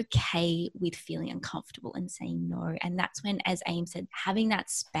to be okay with feeling uncomfortable and saying no. And that's when, as Ames said, having that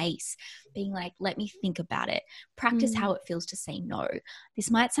space, being like, let me think about it. Practice how it feels to say no. This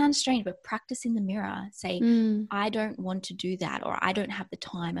might sound strange, but practice in the mirror. Say, I don't want to do that, or I don't have the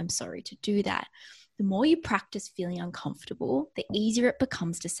time, I'm sorry, to do that. The more you practice feeling uncomfortable, the easier it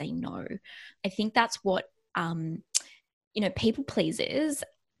becomes to say no. I think that's what, people pleasers,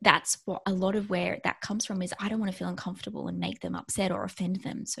 that's what a lot of where that comes from, is I don't want to feel uncomfortable and make them upset or offend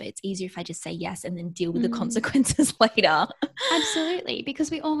them. So it's easier if I just say yes and then deal with the consequences later. Absolutely, because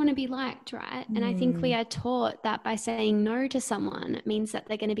we all want to be liked, right? And I think we are taught that by saying no to someone, it means that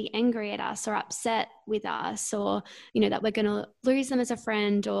they're going to be angry at us or upset with us, or, you know, that we're going to lose them as a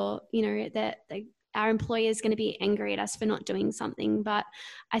friend, or, you know, that our employer is going to be angry at us for not doing something. But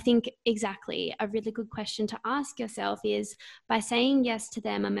I think exactly a really good question to ask yourself is, by saying yes to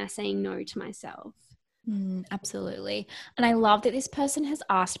them, am I saying no to myself? Absolutely. And I love that this person has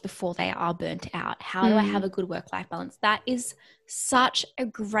asked before they are burnt out, how do I have a good work-life balance? That is Such a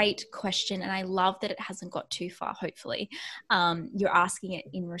great question, and I love that it hasn't got too far, hopefully. You're asking it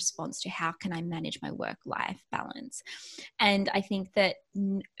in response to how can I manage my work-life balance? And I think that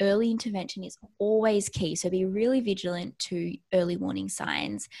early intervention is always key. So be really vigilant to early warning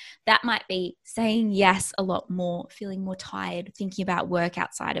signs. That might be saying yes a lot more, feeling more tired, thinking about work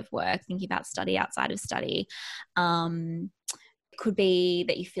outside of work, thinking about study outside of study. Could be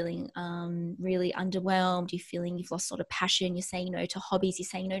that you're feeling really underwhelmed, you're feeling you've lost sort of passion, you're saying no to hobbies, you're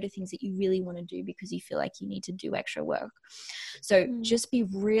saying no to things that you really want to do because you feel like you need to do extra work. So just be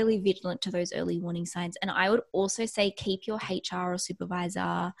really vigilant to those early warning signs. And I would also say keep your HR or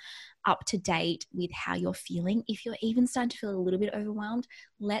supervisor up to date with how you're feeling. If you're even starting to feel a little bit overwhelmed,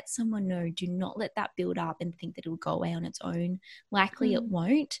 let someone know. Do not let that build up and think that it will go away on its own. Likely it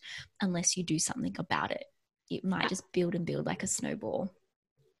won't unless you do something about it. It might just build and build like a snowball.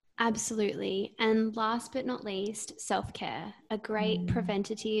 Absolutely. And last but not least, self-care, a great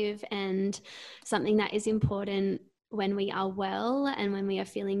preventative and something that is important when we are well and when we are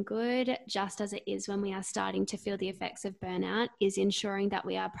feeling good, just as it is when we are starting to feel the effects of burnout, is ensuring that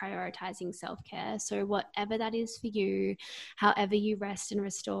we are prioritizing self-care. So whatever that is for you, however you rest and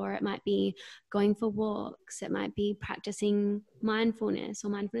restore, it might be going for walks, it might be practicing mindfulness or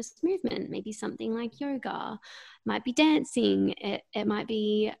mindfulness movement, maybe something like yoga, might be dancing, it might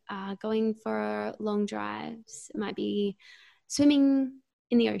be going for long drives, it might be swimming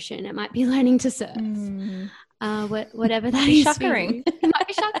in the ocean, it might be learning to surf. Whatever that is shuckering. For you. It might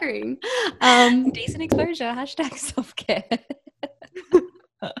be shuckering. Decent exposure, hashtag self-care.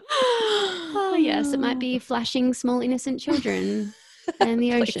 Oh yes, it might be flashing small innocent children in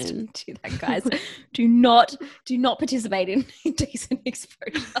the ocean. Please don't do that, guys. do not participate in indecent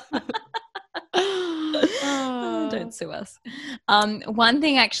exposure. Don't sue us. One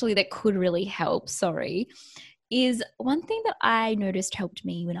thing actually that could really help, is one thing that I noticed helped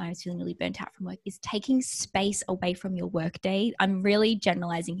me when I was feeling really burnt out from work is taking space away from your work day. I'm really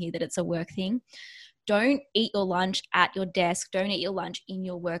generalizing here that it's a work thing. Don't eat your lunch at your desk. Don't eat your lunch in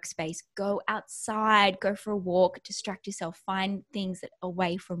your workspace. Go outside, go for a walk, distract yourself, find things that are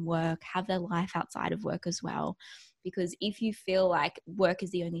away from work, have their life outside of work as well. Because if you feel like work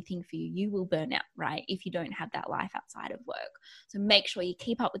is the only thing for you, you will burn out, right? If you don't have that life outside of work. So make sure you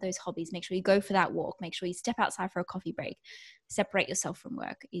keep up with those hobbies. Make sure you go for that walk. Make sure you step outside for a coffee break. Separate yourself from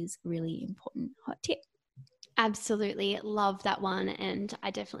work is really important. Hot tip. Absolutely. Love that one. And I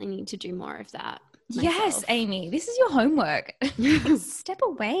definitely need to do more of that myself. Yes, Amy, this is your homework. Step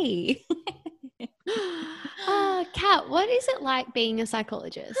away. Kat, what is it like being a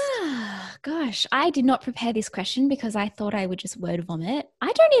psychologist? Gosh, I did not prepare this question because I thought I would just word vomit.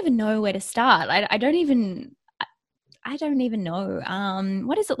 I don't even know where to start. I don't even know.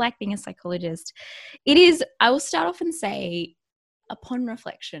 What is it like being a psychologist? It is, I will start off and say, upon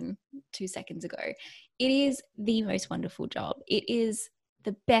reflection 2 seconds ago, it is the most wonderful job. It is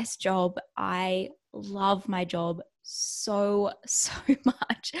the best job. I love my job so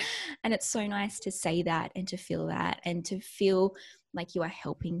much. And it's so nice to say that and to feel that and to feel like you are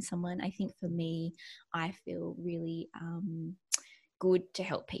helping someone. I think for me, I feel really good to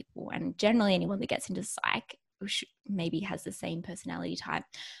help people. And generally anyone that gets into psych maybe has the same personality type.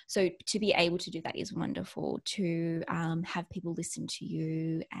 So to be able to do that is wonderful, to have people listen to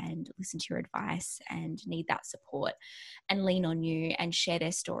you and listen to your advice and need that support and lean on you and share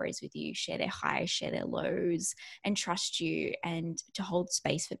their stories with you, share their highs, share their lows and trust you, and to hold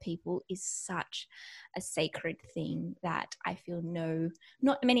space for people is such a sacred thing that I feel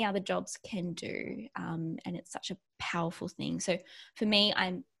not many other jobs can do. And it's such a powerful thing. So for me,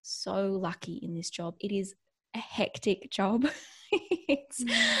 I'm so lucky in this job. It is a hectic job. It's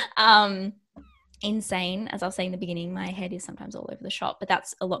insane. As I was saying in the beginning, my head is sometimes all over the shop, but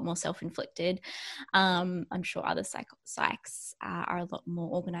that's a lot more self-inflicted. I'm sure other psychs are a lot more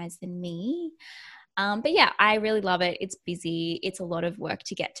organized than me. But yeah, I really love it. It's busy. It's a lot of work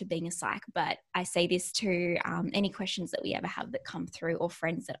to get to being a psych, but I say this to any questions that we ever have that come through or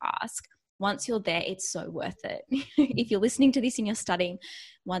friends that ask. Once you're there, it's so worth it. If you're listening to this and you're studying,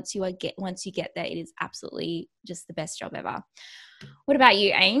 once you get there, it is absolutely just the best job ever. What about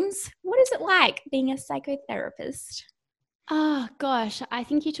you, Ames? What is it like being a psychotherapist? Oh gosh, I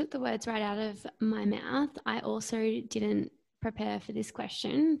think you took the words right out of my mouth. I also didn't prepare for this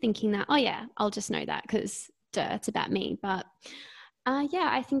question, thinking that, oh yeah, I'll just know that because it's about me. But yeah,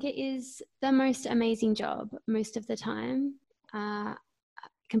 I think it is the most amazing job most of the time.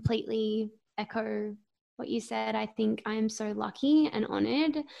 Completely echo what you said. I think I am so lucky and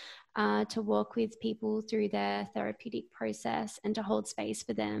honored to walk with people through their therapeutic process and to hold space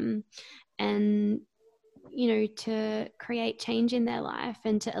for them and to create change in their life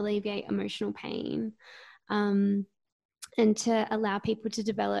and to alleviate emotional pain, and to allow people to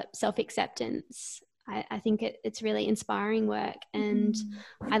develop self-acceptance. I think it's really inspiring work, and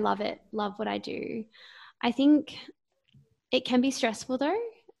I love it, love what I do. I think it can be stressful though,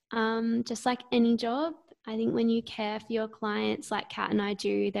 just like any job. I think when you care for your clients like Kat and I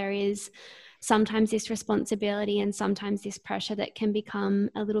do, there is sometimes this responsibility and sometimes this pressure that can become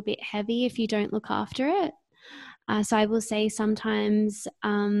a little bit heavy if you don't look after it. So I will say sometimes,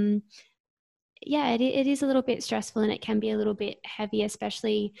 it is a little bit stressful and it can be a little bit heavy,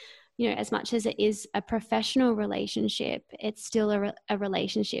 especially, as much as it is a professional relationship, it's still a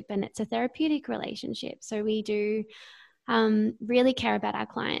relationship, and it's a therapeutic relationship. So we do really care about our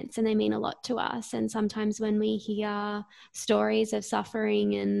clients, and they mean a lot to us. And sometimes when we hear stories of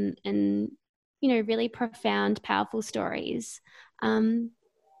suffering and really profound, powerful stories,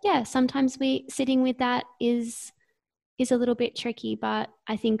 sometimes sitting with that is a little bit tricky, but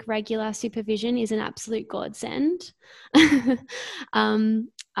I think regular supervision is an absolute godsend.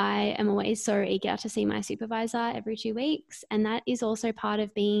 I am always so eager to see my supervisor every 2 weeks, and that is also part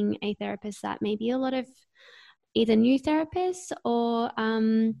of being a therapist that maybe a lot of either new therapists or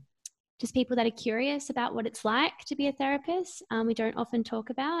just people that are curious about what it's like to be a therapist, we don't often talk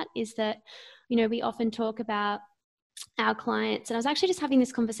about, is that, we often talk about our clients. And I was actually just having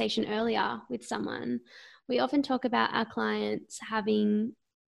this conversation earlier with someone. We often talk about our clients having,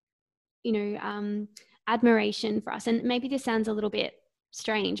 admiration for us. And maybe this sounds a little bit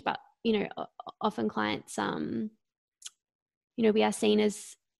strange, but, often clients, we are seen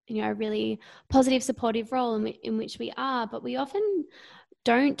as, a really positive, supportive role in which we are, but we often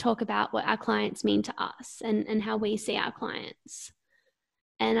don't talk about what our clients mean to us and how we see our clients.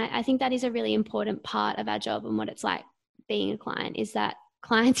 And I think that is a really important part of our job and what it's like being a client, is that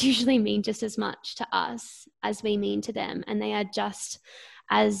clients usually mean just as much to us as we mean to them. And they are just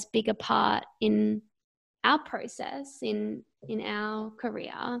as big a part in our process, in our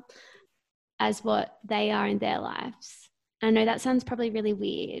career, as what they are in their lives. I know that sounds probably really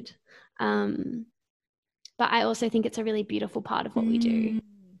weird, but I also think it's a really beautiful part of what we do.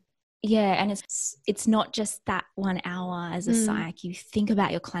 Yeah, and it's not just that 1 hour as a psych. You think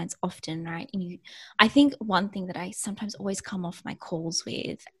about your clients often, right? And I think one thing that I sometimes always come off my calls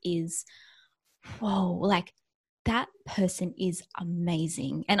with is, whoa, like that person is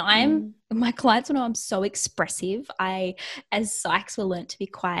amazing. And my clients will know I'm so expressive. As psychs, were learnt to be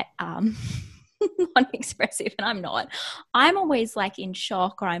quite non-expressive, and I'm not. I'm always like in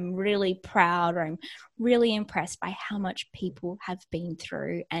shock, or I'm really proud, or I'm really impressed by how much people have been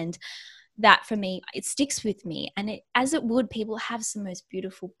through. And that for me, it sticks with me. And as it would, people have some most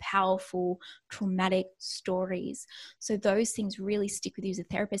beautiful, powerful, traumatic stories. So those things really stick with you as a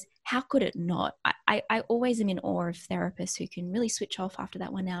therapist. How could it not? I always am in awe of therapists who can really switch off after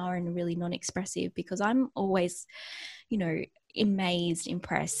that 1 hour and really non-expressive, because I'm always, amazed,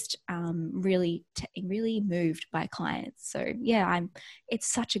 impressed, really moved by clients. So yeah, it's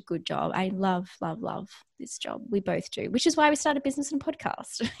such a good job. I love this job. We both do, which is why we started business and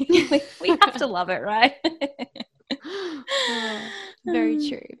podcast. we have to love it, right? Very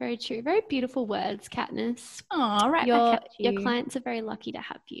true, very true. Very beautiful words, Katniss. Oh, right, your clients are very lucky to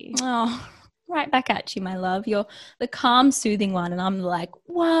have you. Oh, right back at you, my love. You're the calm, soothing one, and I'm like,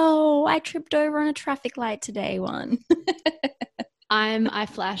 whoa, I tripped over on a traffic light today one. I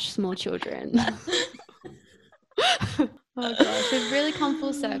flash small children. Oh gosh, we've really come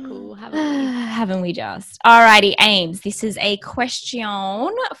full circle, haven't we? Haven't we just? Alrighty, Ames, this is a question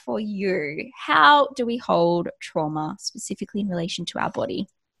for you. How do we hold trauma, specifically in relation to our body?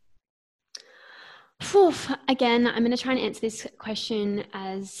 Again, I'm going to try and answer this question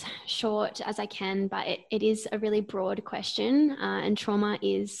as short as I can, but it is a really broad question, and trauma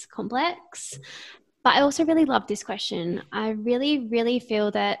is complex. But I also really love this question. I really, really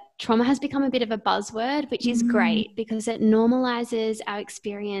feel that trauma has become a bit of a buzzword, which is great because it normalizes our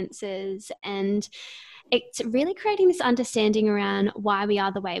experiences, and it's really creating this understanding around why we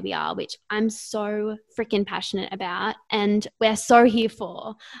are the way we are, which I'm so freaking passionate about, and we're so here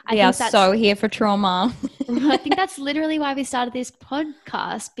for. We are so here for trauma. I think that's literally why we started this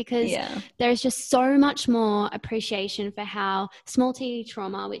podcast, because there's just so much more appreciation for how small t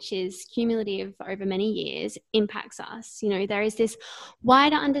trauma, which is cumulative over many years, impacts us. There is this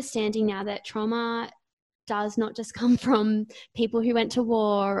wider understanding now that trauma does not just come from people who went to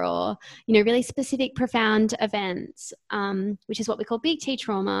war or, really specific, profound events, which is what we call big T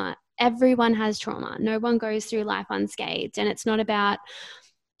trauma. Everyone has trauma. No one goes through life unscathed. And it's not about,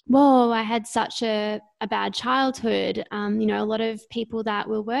 Whoa, I had such a bad childhood. A lot of people that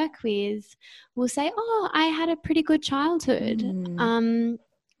we'll work with will say, oh, I had a pretty good childhood. Mm.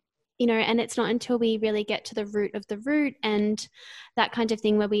 And it's not until we really get to the root of the root and that kind of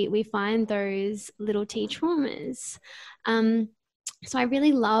thing where we find those little T traumas. So I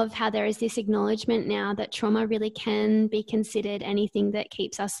really love how there is this acknowledgement now that trauma really can be considered anything that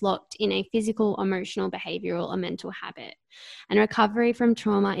keeps us locked in a physical, emotional, behavioral, or mental habit. And recovery from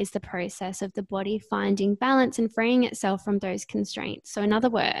trauma is the process of the body finding balance and freeing itself from those constraints. So in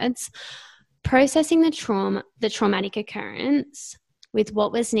other words, processing the traumatic occurrence with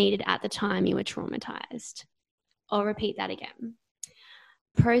what was needed at the time you were traumatized. I'll repeat that again.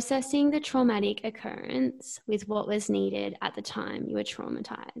 Processing the traumatic occurrence with what was needed at the time you were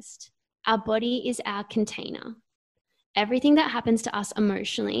traumatized. Our body is our container. Everything that happens to us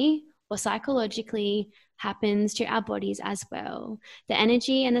emotionally or psychologically happens to our bodies as well. The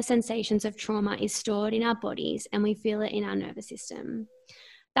energy and the sensations of trauma is stored in our bodies and we feel it in our nervous system.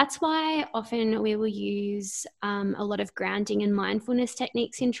 That's why often we will use a lot of grounding and mindfulness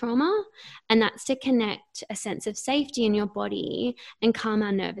techniques in trauma, and that's to connect a sense of safety in your body and calm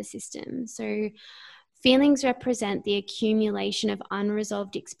our nervous system. So feelings represent the accumulation of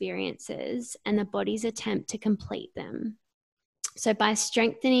unresolved experiences and the body's attempt to complete them. So by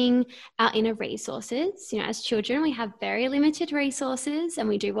strengthening our inner resources, as children, we have very limited resources and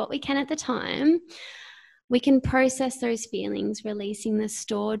we do what we can at the time. We can process those feelings, releasing the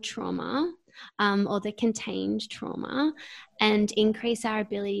stored trauma or the contained trauma, and increase our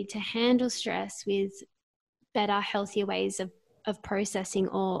ability to handle stress with better, healthier ways of processing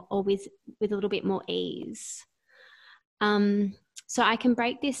or with a little bit more ease. So I can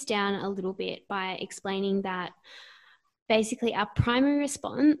break this down a little bit by explaining that basically our primary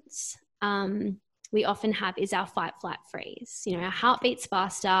response we often have is our fight, flight, freeze. Our heart beats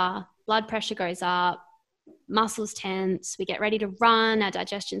faster, blood pressure goes up, muscles tense, we get ready to run, our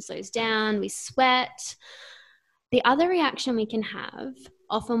digestion slows down, we sweat. The other reaction we can have,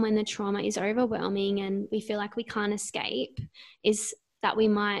 often when the trauma is overwhelming and we feel like we can't escape, is that we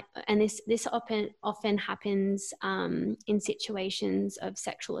might, and this often happens in situations of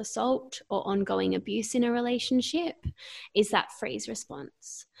sexual assault or ongoing abuse in a relationship, is that freeze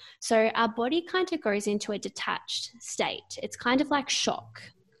response. So our body kind of goes into a detached state. It's kind of like shock.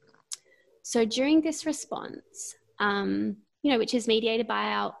 So during this response, which is mediated by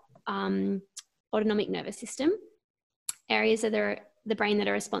our autonomic nervous system, areas of the brain that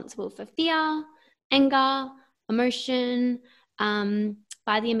are responsible for fear, anger, emotion,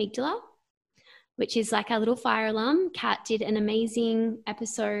 by the amygdala, which is like our little fire alarm. Kat did an amazing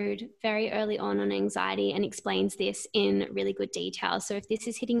episode very early on anxiety and explains this in really good detail. So if this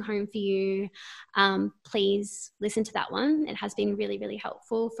is hitting home for you, please listen to that one. It has been really, really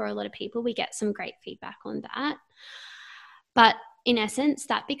helpful for a lot of people. We get some great feedback on that. But in essence,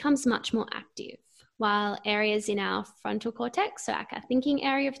 that becomes much more active, while areas in our frontal cortex, so like our thinking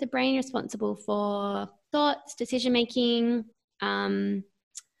area of the brain responsible for thoughts, decision-making,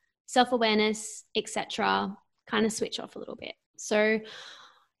 self-awareness, etc., kind of switch off a little bit. So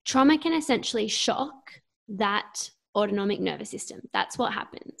trauma can essentially shock that autonomic nervous system. That's what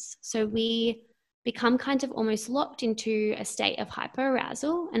happens. So we become kind of almost locked into a state of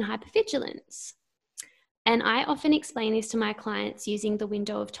hyperarousal and hypervigilance. And I often explain this to my clients using the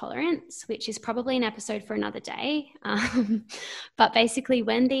window of tolerance, which is probably an episode for another day. But basically,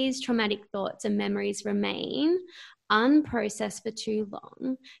 when these traumatic thoughts and memories remain unprocessed for too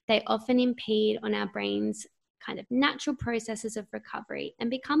long, they often impede on our brain's kind of natural processes of recovery and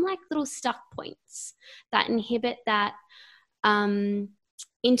become like little stuck points that inhibit that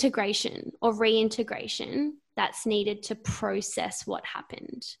integration or reintegration that's needed to process what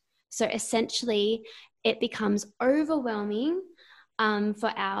happened. So essentially, it becomes overwhelming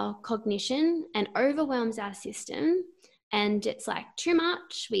for our cognition and overwhelms our system. And it's like too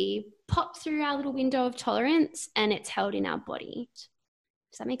much. We pop through our little window of tolerance and it's held in our body.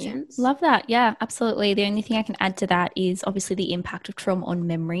 Does that make sense? Love that. Yeah, absolutely. The only thing I can add to that is obviously the impact of trauma on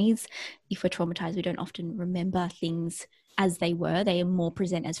memories. If we're traumatized, we don't often remember things as they were. They are more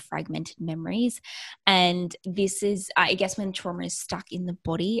present as fragmented memories. And this is, I guess, when trauma is stuck in the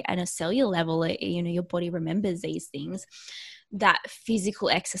body at a cellular level, your body remembers these things. that physical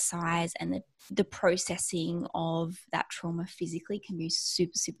exercise and the processing of that trauma physically can be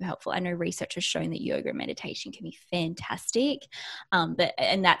super, super helpful. I know research has shown that yoga and meditation can be fantastic,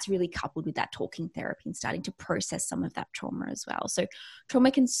 and that's really coupled with that talking therapy and starting to process some of that trauma as well. So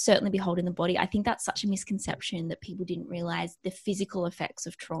trauma can certainly be held in the body. I think that's such a misconception that people didn't realize the physical effects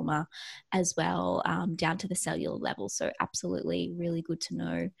of trauma as well, down to the cellular level. So absolutely really good to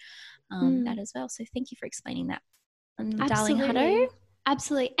know that as well. So thank you for explaining that. Darling Hutto.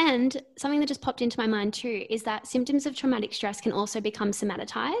 Absolutely. And something that just popped into my mind too is that symptoms of traumatic stress can also become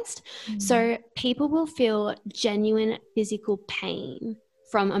somatized. So people will feel genuine physical pain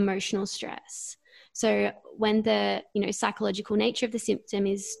from emotional stress. So when the, psychological nature of the symptom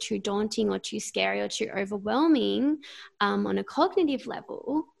is too daunting or too scary or too overwhelming, on a cognitive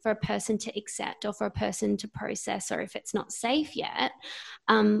level for a person to accept or for a person to process, or if it's not safe yet,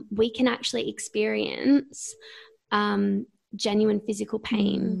 we can actually experience genuine physical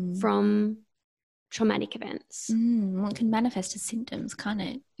pain from traumatic events. Well, it can manifest as symptoms, can't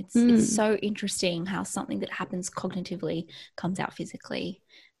it? It's so interesting how something that happens cognitively comes out physically.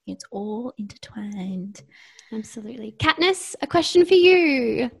 It's all intertwined. Absolutely. Katniss, a question for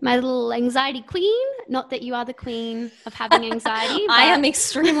you, my little anxiety queen. Not that you are the queen of having anxiety. I am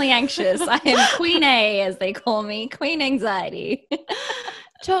extremely anxious. I am Queen A, as they call me, Queen Anxiety.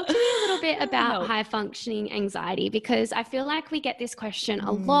 Talk to me a little bit about high functioning anxiety, because I feel like we get this question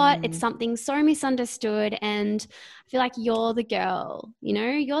a lot. It's something so misunderstood, and I feel like you're the girl,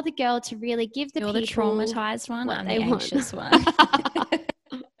 you're the girl to really give the you're people the traumatized one. what I'm they the want. anxious one.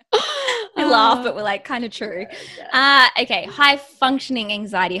 We laugh, but we're like kind of true. Okay, high functioning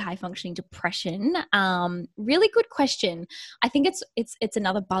anxiety, high functioning depression. Really good question. I think it's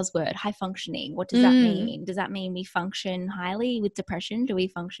another buzzword. High functioning. What does that mean? Does that mean we function highly with depression? Do we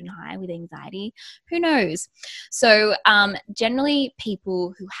function high with anxiety? Who knows? So generally,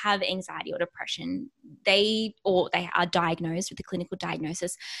 people who have anxiety or depression, they are diagnosed with a clinical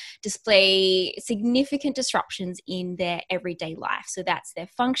diagnosis, display significant disruptions in their everyday life. So that's their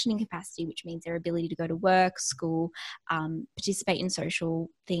functioning capacity, which means their ability to go to work, school, participate in social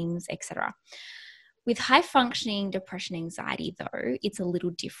things, etc. With high functioning depression anxiety, though, it's a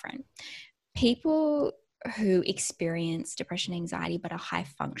little different. People who experience depression anxiety but are high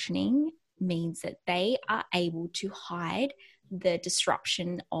functioning means that they are able to hide the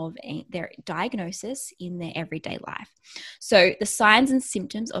disruption of their diagnosis in their everyday life. So the signs and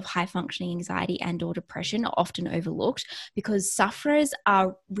symptoms of high functioning anxiety and or depression are often overlooked because sufferers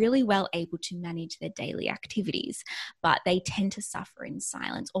are really well able to manage their daily activities, but they tend to suffer in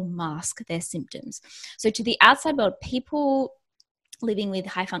silence or mask their symptoms. So to the outside world, people living with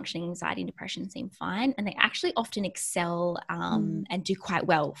high functioning anxiety and depression seem fine, and they actually often excel and do quite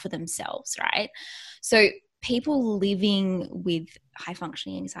well for themselves, right? So people living with high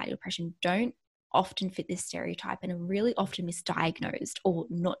functioning anxiety or depression don't often fit this stereotype and are really often misdiagnosed or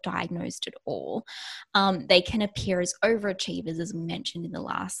not diagnosed at all. They can appear as overachievers, as we mentioned in the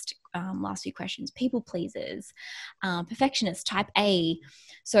last few questions, people pleasers, perfectionists, type A.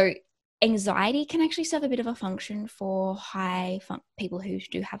 So anxiety can actually serve a bit of a function for people who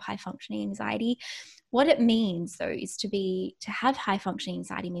do have high functioning anxiety. What it means, though, is to have high functioning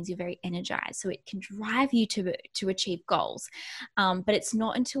anxiety means you're very energized, so it can drive you to achieve goals. But it's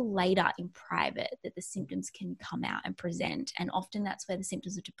not until later in private that the symptoms can come out and present, and often that's where the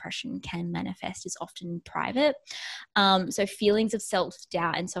symptoms of depression can manifest, is often in private. So feelings of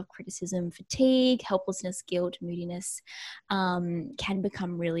self-doubt and self-criticism, fatigue, helplessness, guilt, moodiness can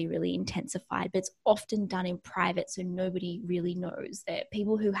become really, really intensified, but it's often done in private, so nobody really knows. That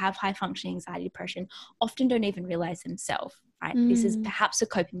people who have high functioning anxiety, depression often don't even realize themselves, right? This is perhaps a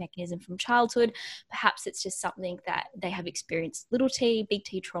coping mechanism from childhood. Perhaps it's just something that they have experienced, little t, big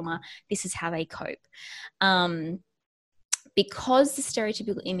T trauma. This is how they cope. Because the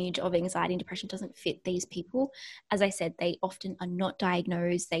stereotypical image of anxiety and depression doesn't fit these people, as I said, they often are not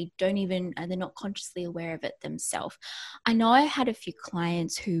diagnosed. They're not consciously aware of it themselves. I know I had a few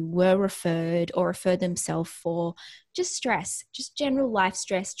clients who were referred or referred themselves for just stress, just general life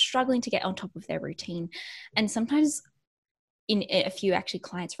stress, struggling to get on top of their routine. And sometimes in a few actually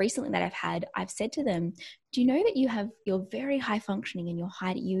clients recently that I've had, I've said to them, do you know that you're very high functioning and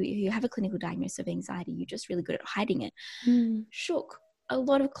you have a clinical diagnosis of anxiety, you're just really good at hiding it. Shook. A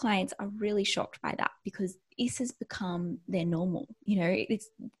lot of clients are really shocked by that because this has become their normal. It's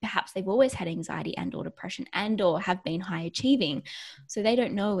perhaps they've always had anxiety and or depression and or have been high achieving, so they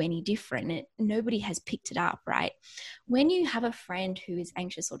don't know any different. Nobody has picked it up, right? When you have a friend who is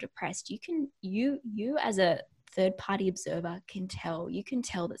anxious or depressed, you as a third party observer can tell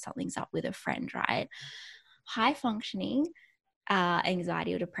that something's up with a friend, right? High functioning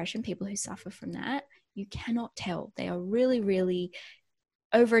anxiety or depression, people who suffer from that, you cannot tell. They are really, really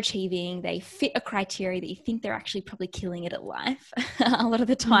overachieving. They fit a criteria that you think they're actually probably killing it at life. A lot of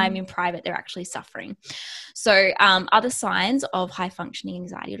the time in private, they're actually suffering. So other signs of high functioning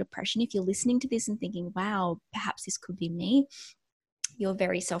anxiety or depression, if you're listening to this and thinking, wow, perhaps this could be me, you're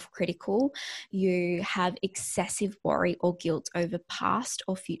very self-critical, you have excessive worry or guilt over past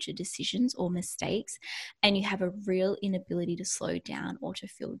or future decisions or mistakes, and you have a real inability to slow down or to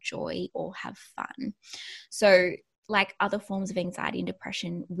feel joy or have fun. So like other forms of anxiety and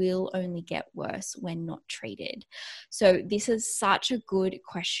depression will only get worse when not treated. So this is such a good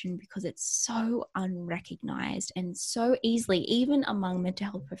question because it's so unrecognized and so easily, even among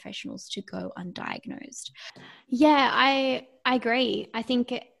mental health professionals, to go undiagnosed. Yeah, I agree. I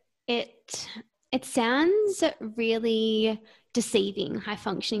think it sounds really deceiving, high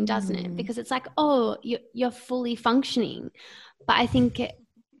functioning, doesn't it? Because it's like, oh, you're fully functioning. But I think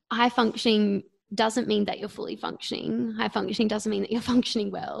high functioning doesn't mean that you're fully functioning. High functioning doesn't mean that you're functioning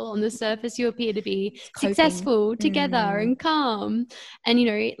well. On the surface, you appear to be successful, together, and calm. And, you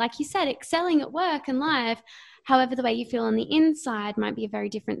know, like you said, excelling at work and life. However, the way you feel on the inside might be a very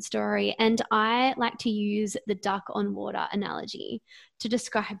different story. And I like to use the duck on water analogy to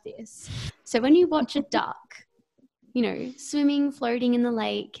describe this. So when you watch a duck, you know, swimming, floating in the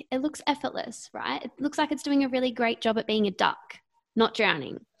lake, it looks effortless, right? It looks like it's doing a really great job at being a duck, not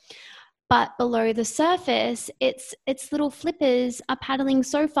drowning. But below the surface, its little flippers are paddling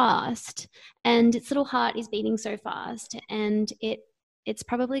so fast, and its little heart is beating so fast, and it's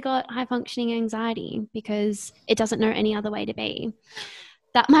probably got high functioning anxiety because it doesn't know any other way to be.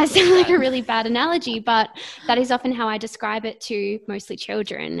 That might sound like a really bad analogy, but that is often how I describe it to mostly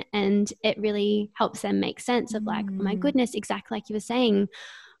children. And it really helps them make sense of like, oh my goodness, exactly like you were saying,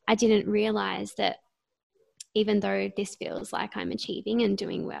 I didn't realize that even though this feels like I'm achieving and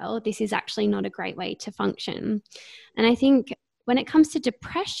doing well, this is actually not a great way to function. And I think when it comes to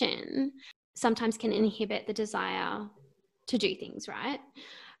depression, sometimes can inhibit the desire to do things, right?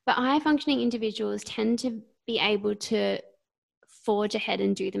 But high functioning individuals tend to be able to forge ahead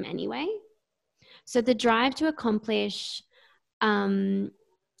and do them anyway. So the drive to accomplish often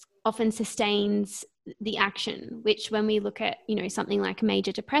sustains the action, which when we look at, you know, something like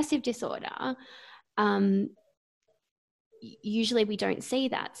major depressive disorder, usually we don't see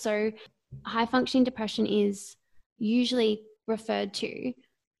that. So high functioning depression is usually referred to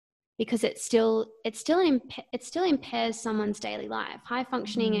because it still impairs someone's daily life. High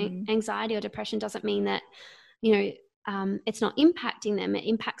functioning anxiety or depression doesn't mean that, you know, it's not impacting them. It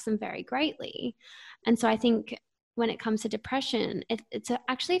impacts them very greatly. And so I think when it comes to depression, it's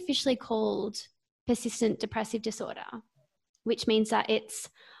actually officially called persistent depressive disorder, which means that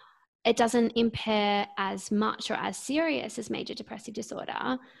it doesn't impair as much or as serious as major depressive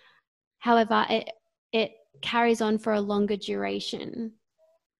disorder. However, it carries on for a longer duration.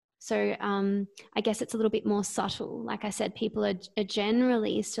 So I guess it's a little bit more subtle. Like I said, people are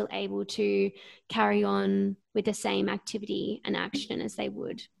generally still able to carry on with the same activity and action as they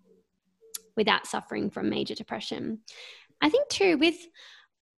would without suffering from major depression. I think too with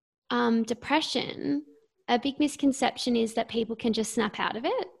depression, a big misconception is that people can just snap out of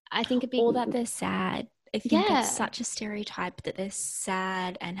it. I think or that they're sad. I think Yeah. that's such a stereotype that they're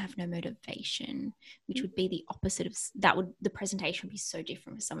sad and have no motivation, which would be the opposite of that. The presentation would be so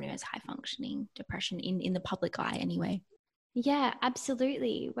different for someone who has high functioning depression in the public eye anyway. Yeah,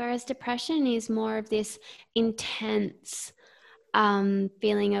 absolutely. Whereas depression is more of this intense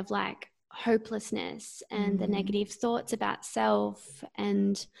feeling of like hopelessness and the negative thoughts about self.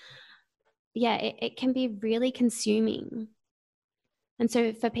 And yeah, it can be really consuming. And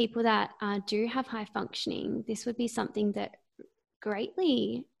so for people that do have high functioning, this would be something that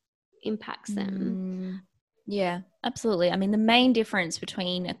greatly impacts them. Yeah, absolutely. I mean, the main difference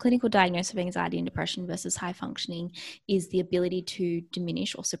between a clinical diagnosis of anxiety and depression versus high functioning is the ability to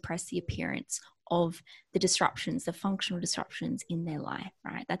diminish or suppress the appearance of the disruptions, the functional disruptions in their life,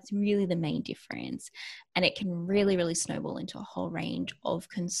 right? That's really the main difference. And it can really, really snowball into a whole range of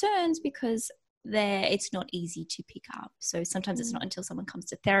concerns because it's not easy to pick up. So sometimes it's not until someone comes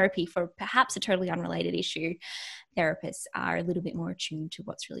to therapy for perhaps a totally unrelated issue, therapists are a little bit more attuned to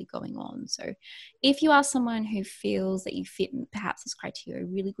what's really going on. So if you are someone who feels that you fit perhaps this criteria,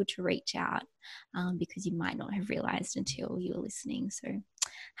 really good to reach out because you might not have realized until you were listening. So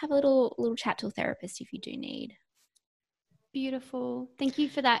have a little chat to a therapist if you do need. Beautiful. Thank you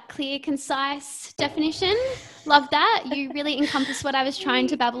for that clear, concise definition. Love that. You really encompass what I was trying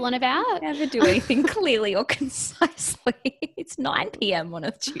to babble on about. Never do anything clearly or concisely. It's 9 p.m. on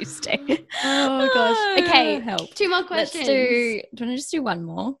a Tuesday. Oh gosh. Okay. Help. 2 more questions. Do you want to just do one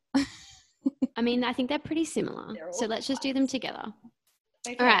more? I mean, I think they're pretty similar. So let's just do them together.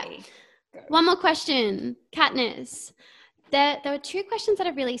 Okay. All right. Go. One more question. Katniss. There were 2 questions that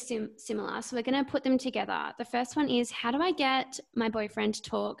are really similar, so we're going to put them together. The first one is, how do I get my boyfriend to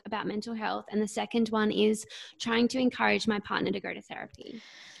talk about mental health? And the second one is trying to encourage my partner to go to therapy.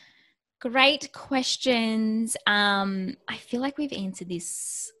 Great questions. I feel like we've answered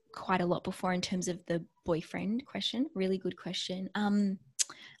this quite a lot before in terms of the boyfriend question. Really good question.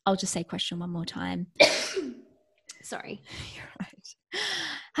 I'll just say question one more time. Sorry. You're right.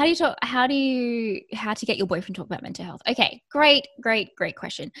 How to get your boyfriend to talk about mental health? Okay, great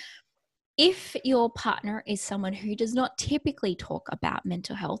question. If your partner is someone who does not typically talk about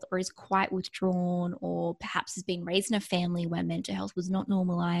mental health or is quite withdrawn, or perhaps has been raised in a family where mental health was not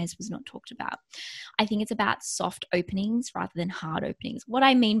normalized, was not talked about, I think it's about soft openings rather than hard openings. What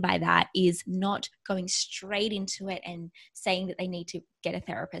I mean by that is not going straight into it and saying that they need to get a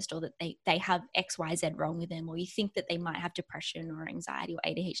therapist, or that they have XYZ wrong with them, or you think that they might have depression or anxiety or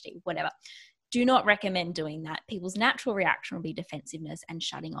ADHD, whatever. Do not recommend doing that. People's natural reaction will be defensiveness and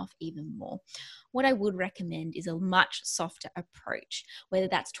shutting off even more. What I would recommend is a much softer approach, whether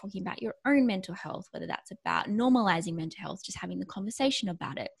that's talking about your own mental health, whether that's about normalizing mental health, just having the conversation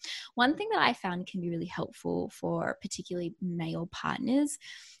about it. One thing that I found can be really helpful for particularly male partners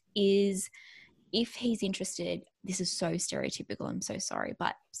is, if he's interested, this is so stereotypical, I'm so sorry,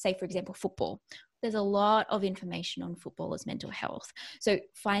 but say, for example, football. There's a lot of information on footballers' mental health. So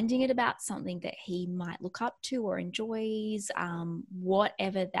finding it about something that he might look up to or enjoys,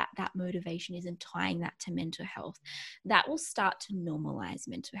 whatever that motivation is, and tying that to mental health, that will start to normalize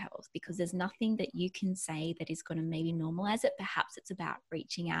mental health, because there's nothing that you can say that is going to maybe normalize it. Perhaps it's about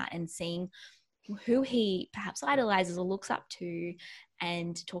reaching out and seeing who he perhaps idolizes or looks up to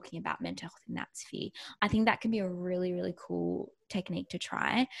and talking about mental health in that sphere. I think that can be a really, really cool technique to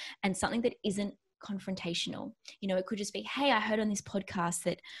try, and something that isn't confrontational. It could just be, hey, I heard on this podcast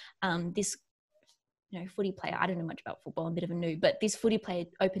that this footy player, I don't know much about football, I'm a bit of a noob, but this footy player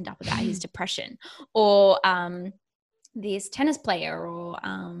opened up about his depression, or this tennis player, or I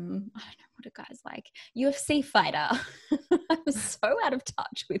don't know what a guy's like, UFC fighter. I'm so out of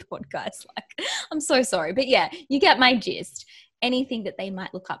touch with what guys like. I'm so sorry. But yeah, you get my gist. Anything that they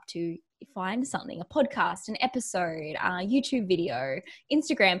might look up to, find something, a podcast, an episode, a YouTube video,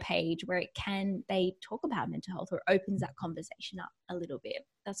 Instagram page where they talk about mental health, or opens that conversation up a little bit.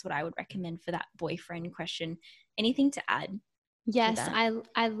 That's what I would recommend for that boyfriend question. Anything to add? Yes,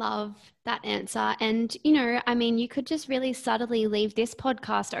 I love that answer. And, you could just really subtly leave this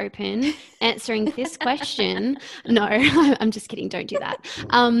podcast open answering this question. No, I'm just kidding. Don't do that.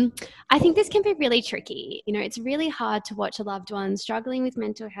 I think this can be really tricky. It's really hard to watch a loved one struggling with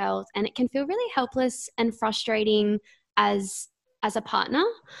mental health, and it can feel really helpless and frustrating as a partner.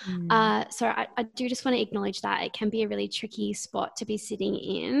 So I do just want to acknowledge that it can be a really tricky spot to be sitting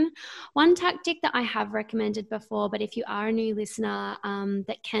in. One tactic that I have recommended before, but if you are a new listener,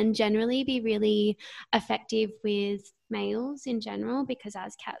 that can generally be really effective with males in general, because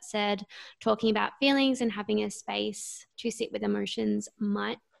as Kat said, talking about feelings and having a space to sit with emotions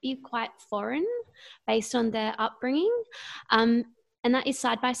might be quite foreign based on their upbringing. And that is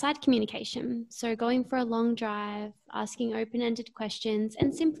side-by-side communication. So going for a long drive, asking open-ended questions,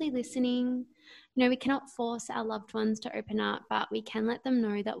 and simply listening. We cannot force our loved ones to open up, but we can let them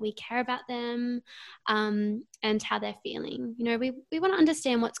know that we care about them, and how they're feeling. We want to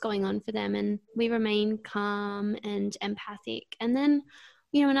understand what's going on for them, and we remain calm and empathic. And then,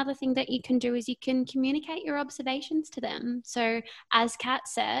 another thing that you can do is you can communicate your observations to them. So as Kat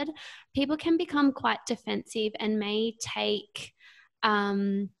said, people can become quite defensive and may take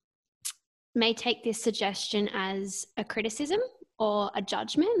this suggestion as a criticism or a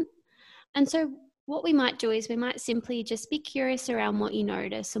judgment. And so what we might do is we might simply just be curious around what you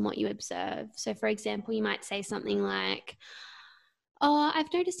notice and what you observe. So for example, you might say something like, oh,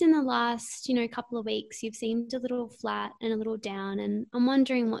 I've noticed in the last, couple of weeks, you've seemed a little flat and a little down, and I'm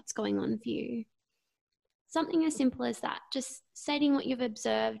wondering what's going on for you. Something as simple as that, just stating what you've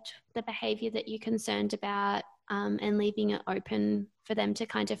observed, the behavior that you're concerned about, and leaving it open for them to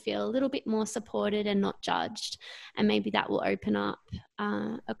kind of feel a little bit more supported and not judged. And maybe that will open up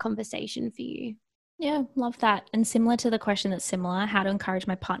a conversation for you. Yeah, love that. And similar to the question that's similar, how to encourage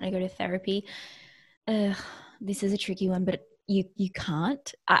my partner to go to therapy. This is a tricky one, but you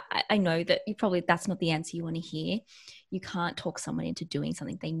can't. I know that that's not the answer you want to hear. You can't talk someone into doing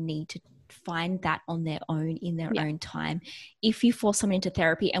something. They need to find that on their own in their own time. If you force someone into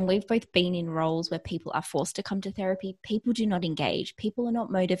therapy, and we've both been in roles where people are forced to come to therapy, people do not engage. People are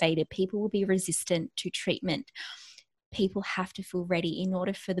not motivated. People will be resistant to treatment. People have to feel ready. In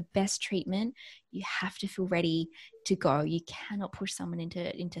order for the best treatment, you have to feel ready to go. You cannot push someone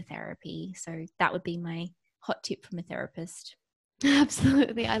into therapy. So that would be my hot tip from a therapist.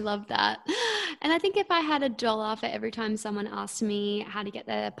 Absolutely. I love that. And I think if I had $1 for every time someone asked me how to get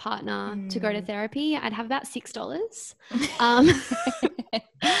their partner to go to therapy, I'd have about $6.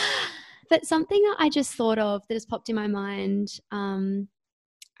 But something that I just thought of that has popped in my mind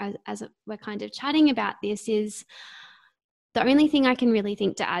as we're kind of chatting about this is the only thing I can really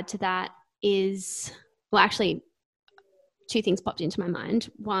think to add to that is, well, actually, two things popped into my mind.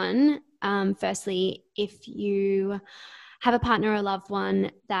 One, firstly, if you have a partner or a loved one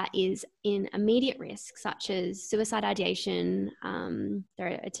that is in immediate risk, such as suicide ideation,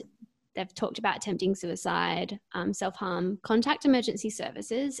 they've talked about attempting suicide, self-harm, contact emergency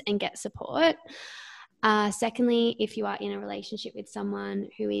services and get support. Secondly, if you are in a relationship with someone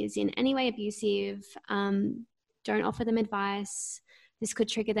who is in any way abusive, don't offer them advice. This could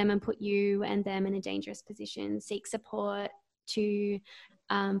trigger them and put you and them in a dangerous position. Seek support to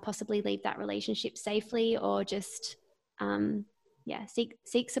possibly leave that relationship safely, or just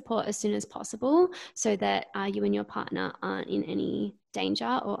seek support as soon as possible so that you and your partner aren't in any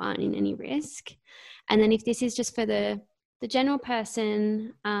danger or aren't in any risk. And then if this is just for the general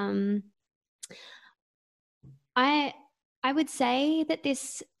person, I would say that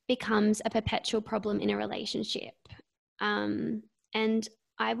this becomes a perpetual problem in a relationship. And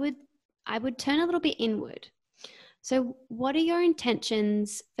I would turn a little bit inward. So what are your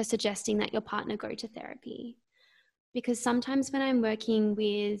intentions for suggesting that your partner go to therapy? Because sometimes when I'm working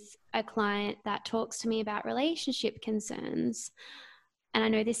with a client that talks to me about relationship concerns, and I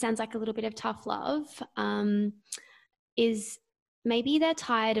know this sounds like a little bit of tough love, is maybe they're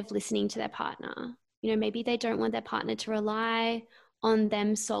tired of listening to their partner. Maybe they don't want their partner to rely on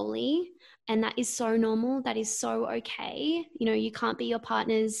them solely. And that is so normal. That is so okay. You can't be your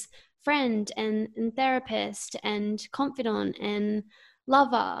partner's friend and therapist and confidant and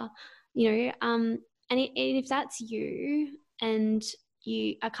lover, and if that's you and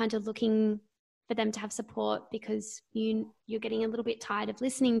you are kind of looking for them to have support because you're getting a little bit tired of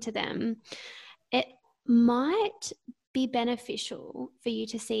listening to them, it might be beneficial for you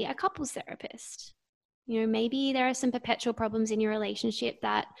to see a couples therapist. Maybe there are some perpetual problems in your relationship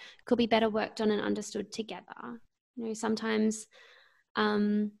that could be better worked on and understood together. Sometimes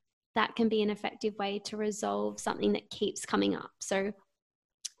that can be an effective way to resolve something that keeps coming up. So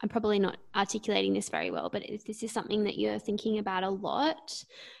I'm probably not articulating this very well, but if this is something that you're thinking about a lot,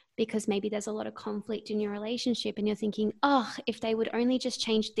 because maybe there's a lot of conflict in your relationship and you're thinking, oh, if they would only just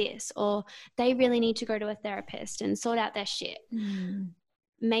change this, or they really need to go to a therapist and sort out their shit.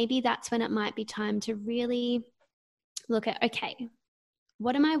 Maybe that's when it might be time to really look at, okay,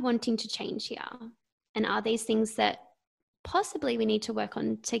 what am I wanting to change here? And are these things that possibly we need to work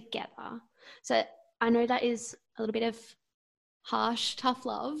on together? So I know that is a little bit of harsh, tough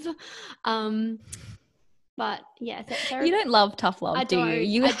love. But yeah, you don't love tough love, do you?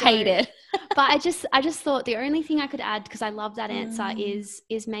 You hate it. But I just thought the only thing I could add, because I love that answer, is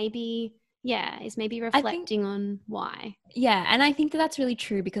maybe reflecting on why. Yeah, and I think that's really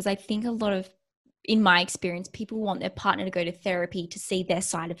true, because I think a lot of, in my experience, people want their partner to go to therapy to see their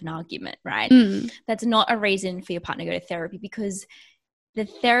side of an argument, right? That's not a reason for your partner to go to therapy, because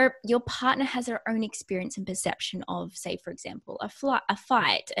your partner has their own experience and perception of, say, for example, a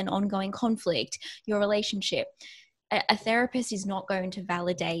fight, an ongoing conflict, your relationship. A therapist is not going to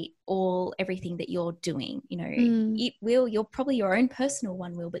validate everything that you're doing. It will, probably your own personal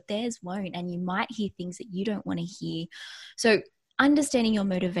one will, but theirs won't. And you might hear things that you don't want to hear. So understanding your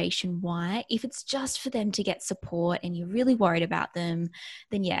motivation, why, if it's just for them to get support and you're really worried about them,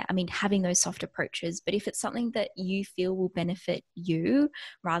 then having those soft approaches. But if it's something that you feel will benefit you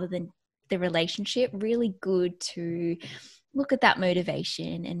rather than the relationship, really good to look at that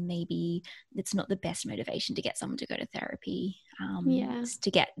motivation. And maybe it's not the best motivation to get someone to go to therapy,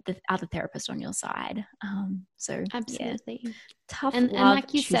 to get the other therapist on your side. So absolutely, tough love, and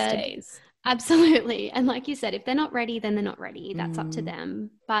like you Tuesdays. Said, absolutely. And like you said, if they're not ready, then they're not ready. That's up to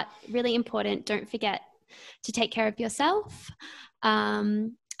them. But really important, don't forget to take care of yourself.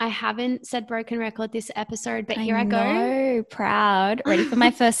 I haven't said broken record this episode, but here I go. Proud. Ready for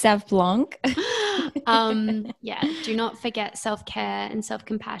my first Sauv Blanc. Yeah, do not forget self-care and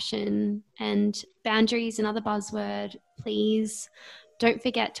self-compassion and boundaries, another buzzword. Please don't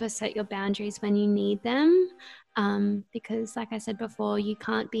forget to assert your boundaries when you need them, because like I said before, you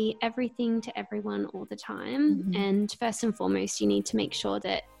can't be everything to everyone all the time. And first and foremost, you need to make sure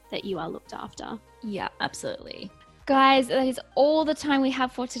that you are looked after. Yeah, absolutely. Guys, that is all the time we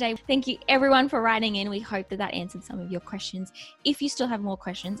have for today. Thank you everyone for writing in. We hope that answered some of your questions. If you still have more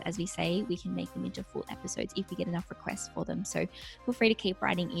questions, as we say, we can make them into full episodes if we get enough requests for them. So feel free to keep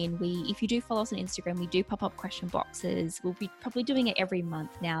writing in. If you do follow us on Instagram, we do pop up question boxes. We'll be probably doing it every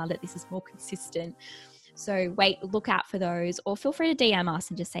month now that this is more consistent. So look out for those, or feel free to DM us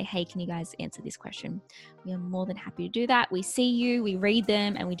and just say, hey, can you guys answer this question? We are more than happy to do that. We see you, we read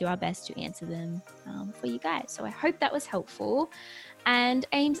them, and we do our best to answer them for you guys. So I hope that was helpful. And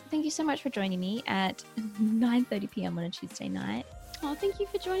Ames, thank you so much for joining me at 9:30 p.m. on a Tuesday night. Oh, thank you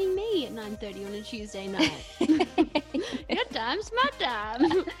for joining me at 9:30 on a Tuesday night. Your time's my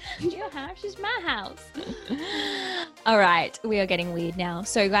time. Your house is my house. All right, we are getting weird now.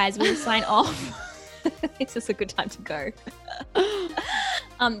 So guys, we'll sign off. It's just a good time to go.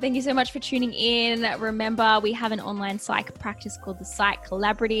 Thank you so much for tuning in. Remember, we have an online psych practice called the Psych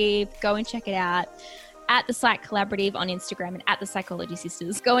Collaborative. Go and check it out at the Psych Collaborative on Instagram and at the Psychology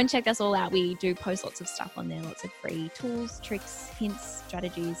Sisters. Go and check us all out. We do post lots of stuff on there, lots of free tools, tricks, hints,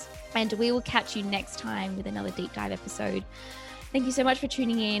 strategies. And we will catch you next time with another deep dive episode. Thank you so much for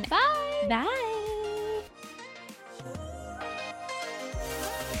tuning in. Bye. Bye.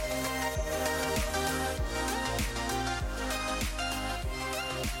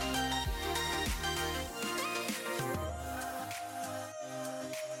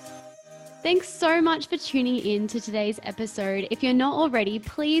 Thanks so much for tuning in to today's episode. If you're not already,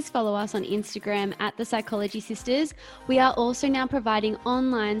 please follow us on Instagram at the Psychology Sisters. We are also now providing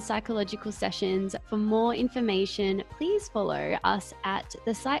online psychological sessions. For more information, please follow us at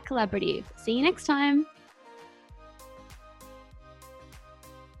the Psych Collaborative. See you next time.